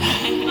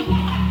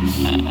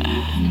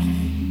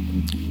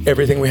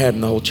 Everything we had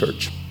in the whole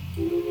church,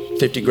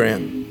 50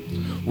 grand.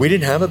 We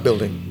didn't have a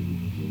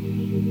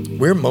building.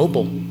 We're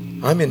mobile.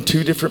 I'm in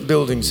 2 different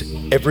buildings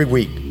every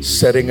week,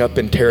 setting up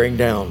and tearing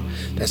down.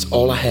 That's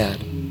all I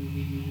had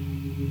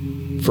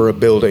for a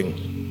building.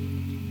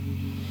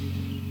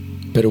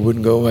 But it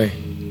wouldn't go away.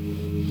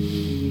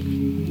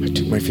 I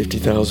took my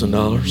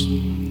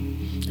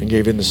 $50,000 and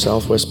gave in the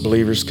Southwest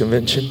Believers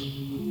Convention.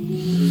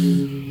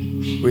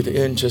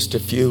 Within just a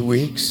few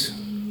weeks,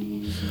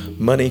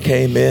 money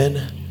came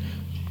in.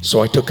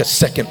 So I took a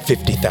second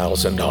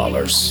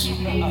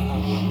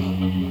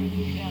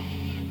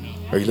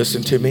 $50,000. Are you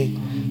listening to me?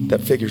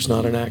 That figure's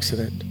not an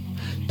accident.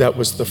 That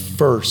was the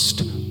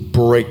first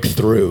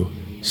breakthrough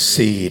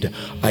seed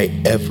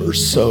I ever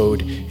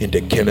sowed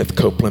into Kenneth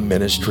Copeland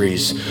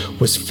Ministries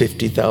was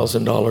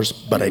 $50,000,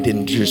 but I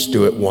didn't just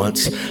do it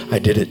once, I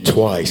did it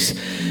twice.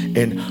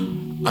 And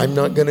I'm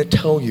not going to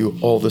tell you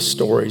all the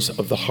stories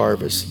of the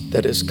harvest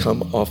that has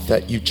come off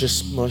that. You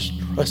just must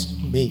trust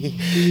me.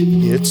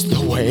 It's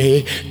the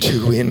way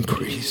to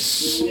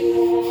increase.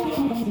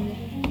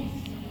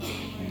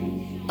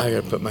 I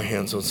got to put my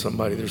hands on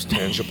somebody. There's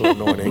tangible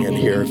anointing in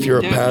here. If you're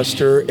a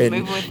pastor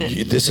and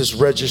this is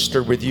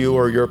registered with you,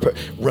 or you're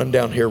run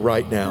down here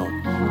right now.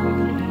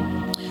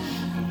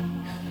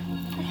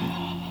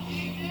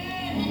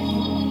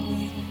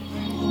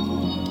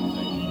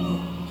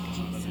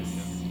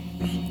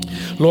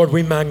 Lord,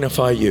 we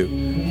magnify you.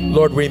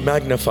 Lord, we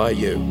magnify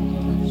you.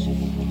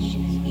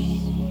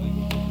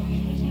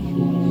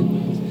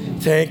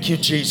 Thank you,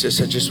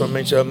 Jesus. I just want to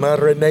mention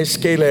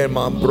Mareneskele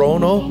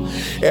Mambrono,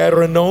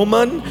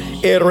 Erenoman,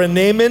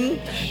 Erenemin,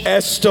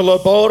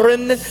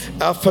 Estelaborin,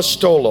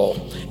 Afastolo,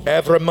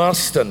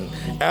 Avramastan,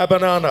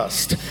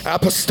 Abananast,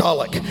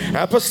 Apostolic.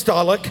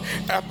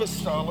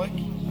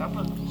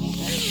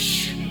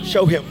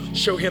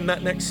 Show him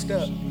that next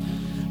step.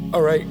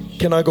 All right,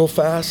 can I go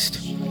fast?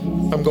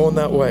 I'm going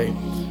that way.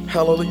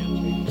 Hallelujah.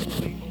 Oh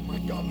my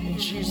God, in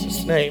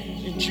Jesus' name.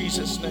 Yes,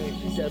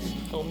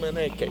 open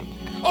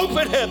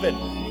heaven.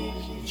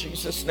 In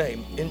Jesus' name.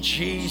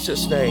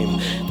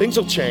 Things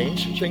will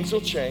change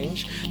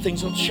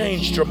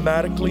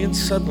dramatically and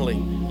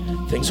suddenly.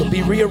 Things will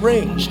be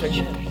rearranged.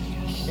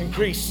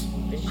 Increase.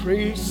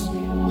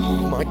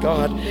 Oh my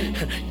God.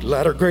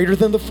 Latter greater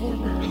than the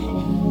former.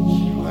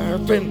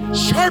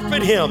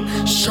 Sharpen him.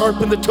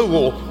 Sharpen the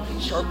tool.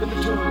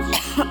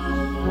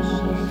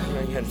 I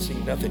hadn't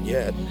seen nothing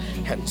yet.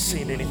 Hadn't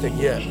seen anything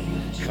yet.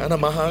 Hana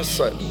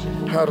Mahasa,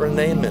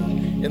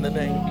 Haraneman, in the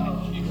name.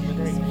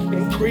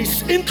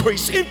 Increase.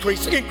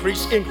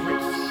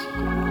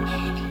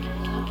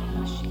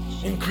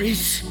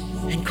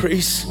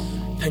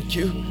 Thank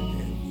you.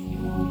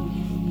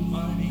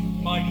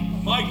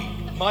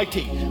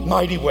 Mighty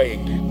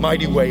wave. A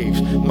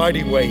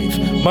mighty wave.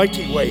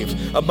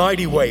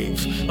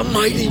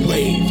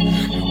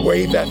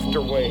 Wave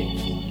after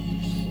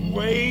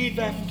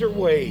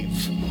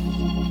wave.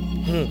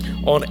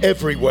 On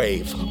every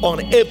wave.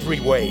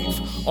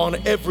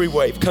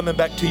 Coming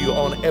back to you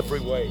on every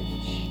wave.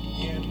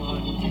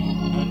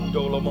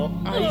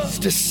 Eyes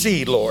to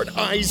see, Lord.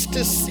 Eyes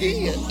to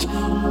see it.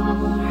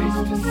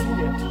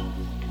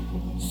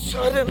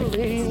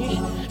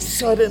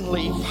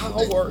 Suddenly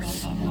power.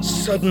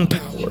 Sudden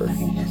power.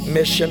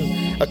 Mission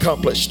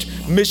accomplished.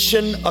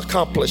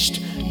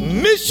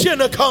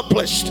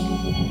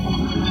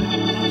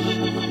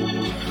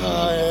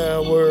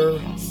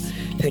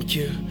 Thank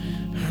you.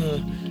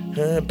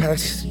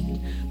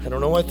 I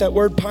don't know what that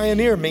word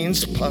pioneer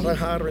means.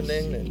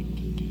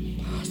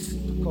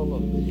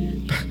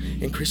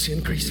 Increase.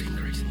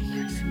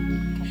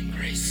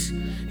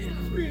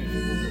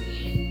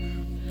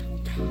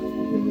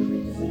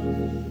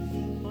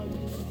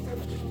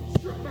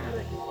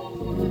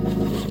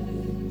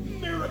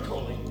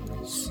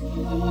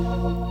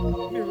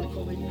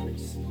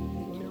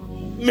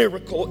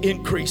 Miracle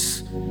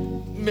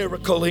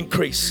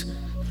increase.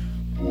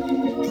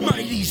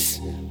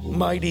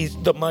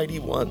 The mighty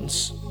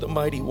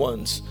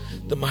ones.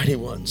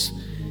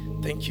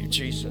 Thank you,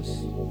 Jesus.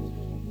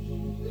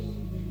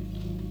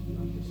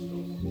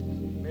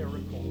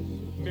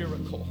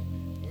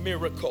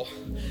 Miracle.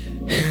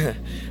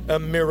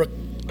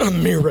 A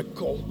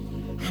miracle.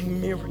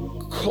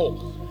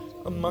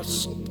 A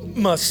must.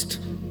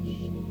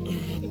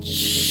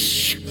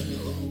 Shh.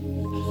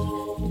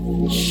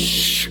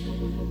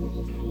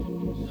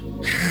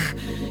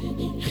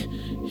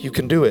 You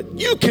can do it,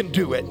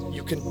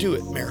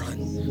 Marilyn.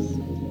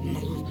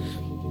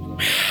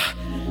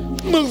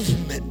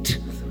 Movement.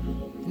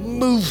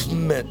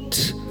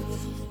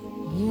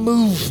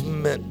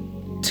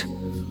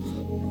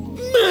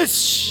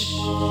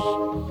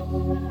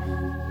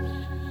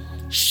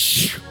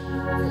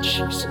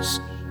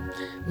 Just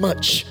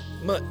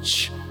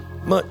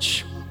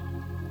much.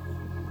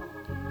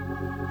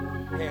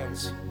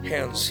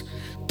 Hands.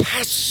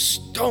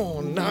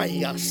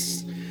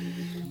 Pastonayas.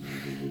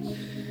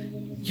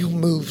 You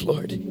move,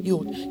 Lord.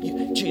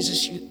 You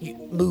Jesus, you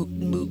move.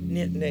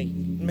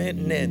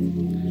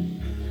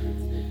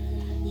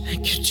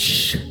 Thank you,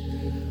 Jesus.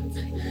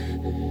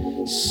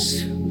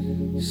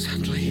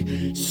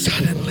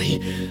 Suddenly.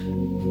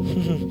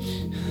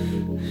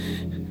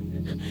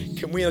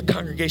 Can we in the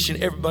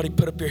congregation, everybody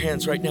put up your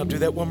hands right now? Do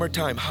that one more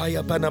time.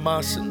 Haya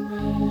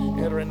banamasan.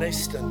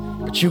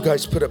 Erenestan. But you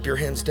guys put up your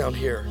hands down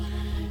here.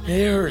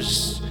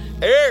 Heirs.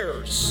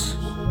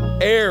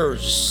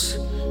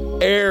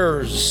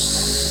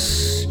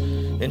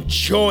 And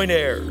joint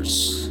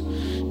heirs.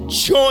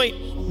 Joint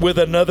with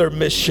another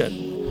mission.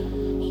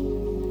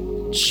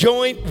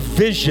 Joint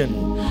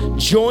vision.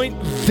 Joint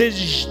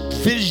visions.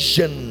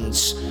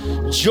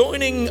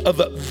 Joining of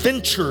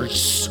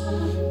ventures.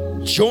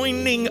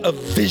 Joining of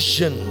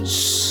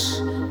visions.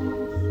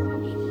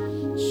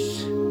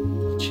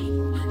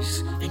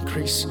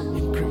 Increase.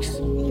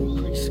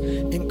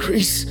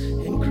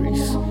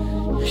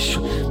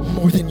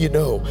 More than you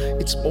know.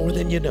 It's more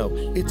than you know.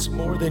 It's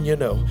more than you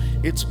know.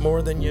 It's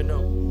more than you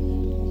know.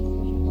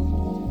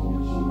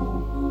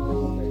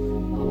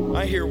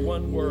 I hear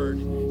one word.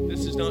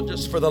 This is not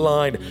just for the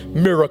line.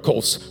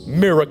 Miracles.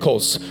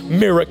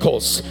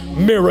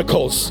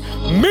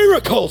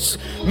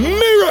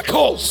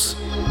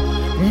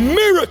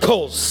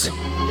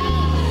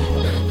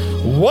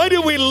 Why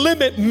do we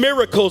limit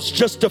miracles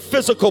just to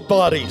physical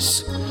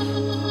bodies?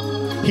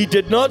 He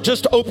did not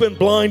just open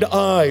blind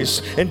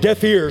eyes and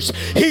deaf ears.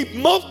 He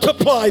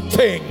multiplied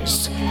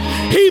things.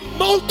 He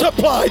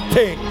multiplied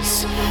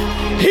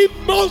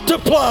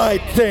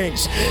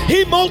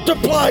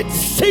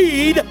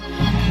seed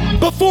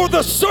before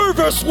the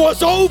service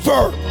was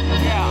over.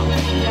 Yeah.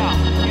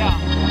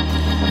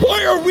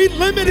 Why are we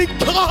limiting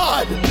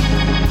God?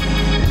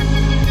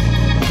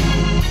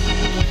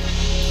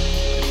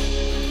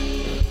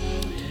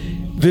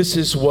 This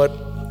is what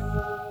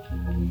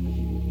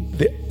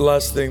the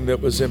last thing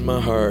that was in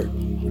my heart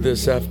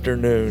this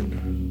afternoon.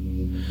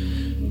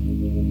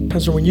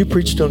 Pastor, when you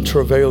preached on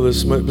travail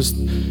this month, it was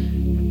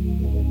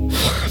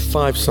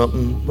 5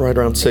 something, right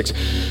around 6.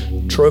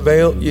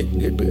 Travail,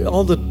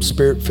 all the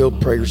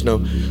spirit-filled prayers know.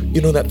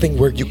 You know that thing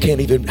where you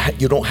can't even,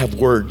 you don't have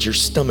words, your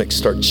stomach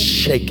starts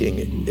shaking,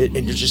 and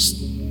you're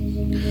just,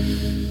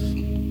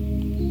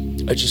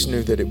 I just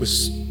knew that it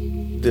was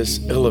this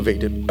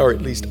elevated, or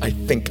at least I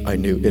think I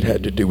knew it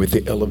had to do with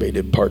the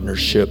elevated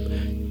partnership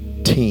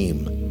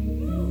team.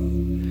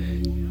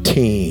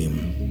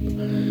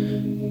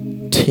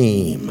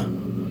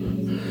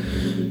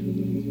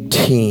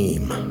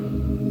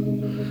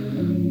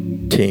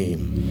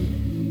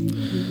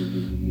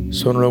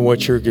 So I don't know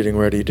what you're getting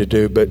ready to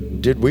do,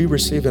 but did we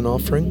receive an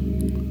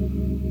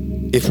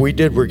offering? If we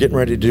did, we're getting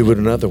ready to do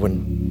another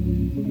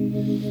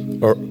one.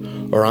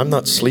 Or I'm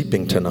not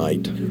sleeping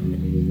tonight.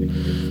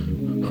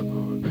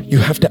 You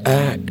have to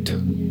act.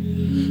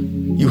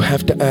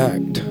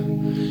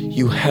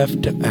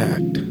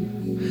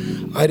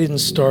 I didn't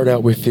start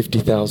out with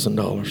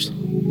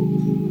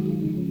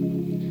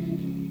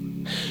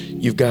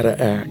 $50,000. You've got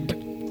to act.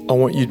 I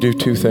want you to do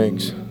 2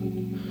 things.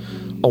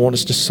 I want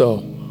us to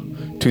sow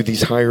to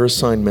these higher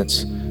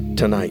assignments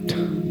tonight.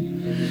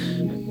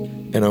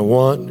 And I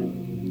want,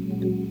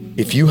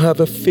 if you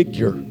have a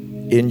figure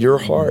in your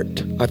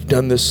heart, I've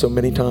done this so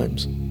many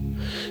times,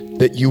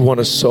 that you want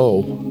to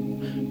sow,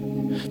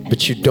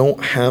 but you don't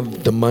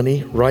have the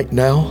money right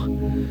now,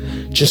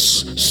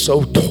 just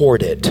sow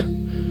toward it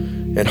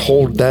and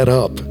hold that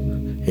up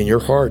in your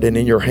heart and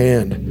in your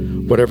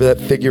hand. Whatever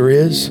that figure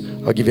is,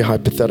 I'll give you a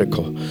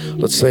hypothetical.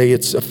 Let's say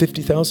it's a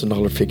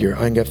 $50,000 figure.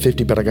 I ain't got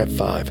 50, but I got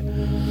 5.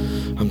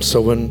 I'm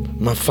sowing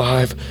my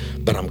 5,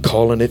 but I'm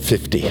calling it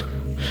 50.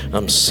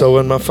 I'm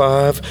sowing my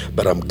 5,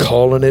 but I'm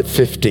calling it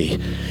 50.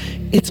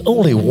 It's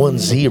only 1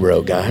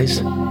 0, guys.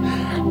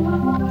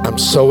 I'm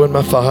sowing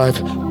my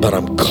 5, but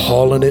I'm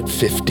calling it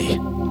 50.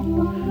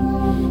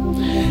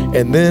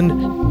 And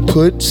then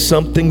put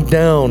something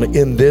down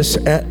in this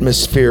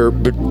atmosphere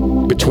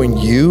between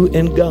you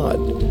and God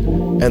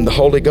and the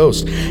Holy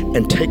Ghost,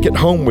 and take it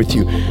home with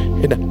you.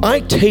 And I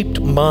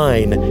taped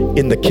mine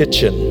in the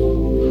kitchen.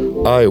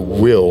 I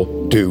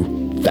will do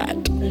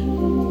that.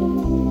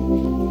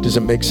 Does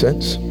it make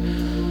sense?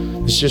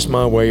 It's just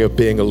my way of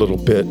being a little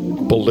bit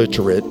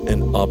belligerent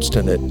and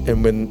obstinate.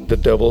 And when the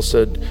devil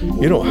said,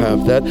 "You don't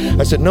have that,"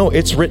 I said, "No,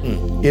 it's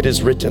written. It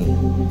is written.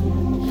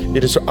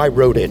 It is. I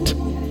wrote it.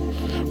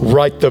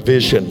 Write the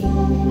vision.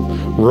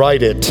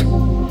 Write it.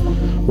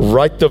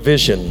 Write the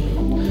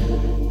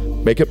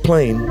vision. Make it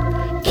plain.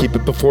 Keep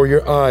it before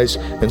your eyes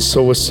and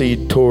sow a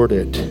seed toward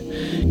it."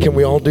 Can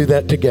we all do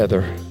that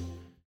together?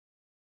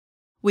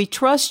 We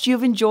trust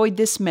you've enjoyed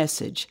this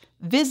message.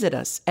 Visit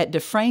us at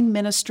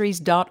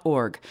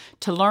DufresneMinistries.org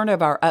to learn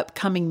of our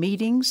upcoming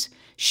meetings,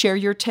 share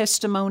your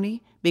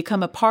testimony,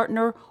 become a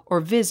partner,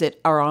 or visit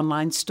our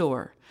online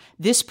store.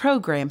 This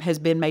program has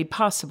been made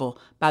possible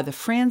by the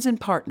friends and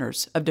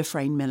partners of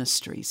Dufresne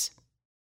Ministries.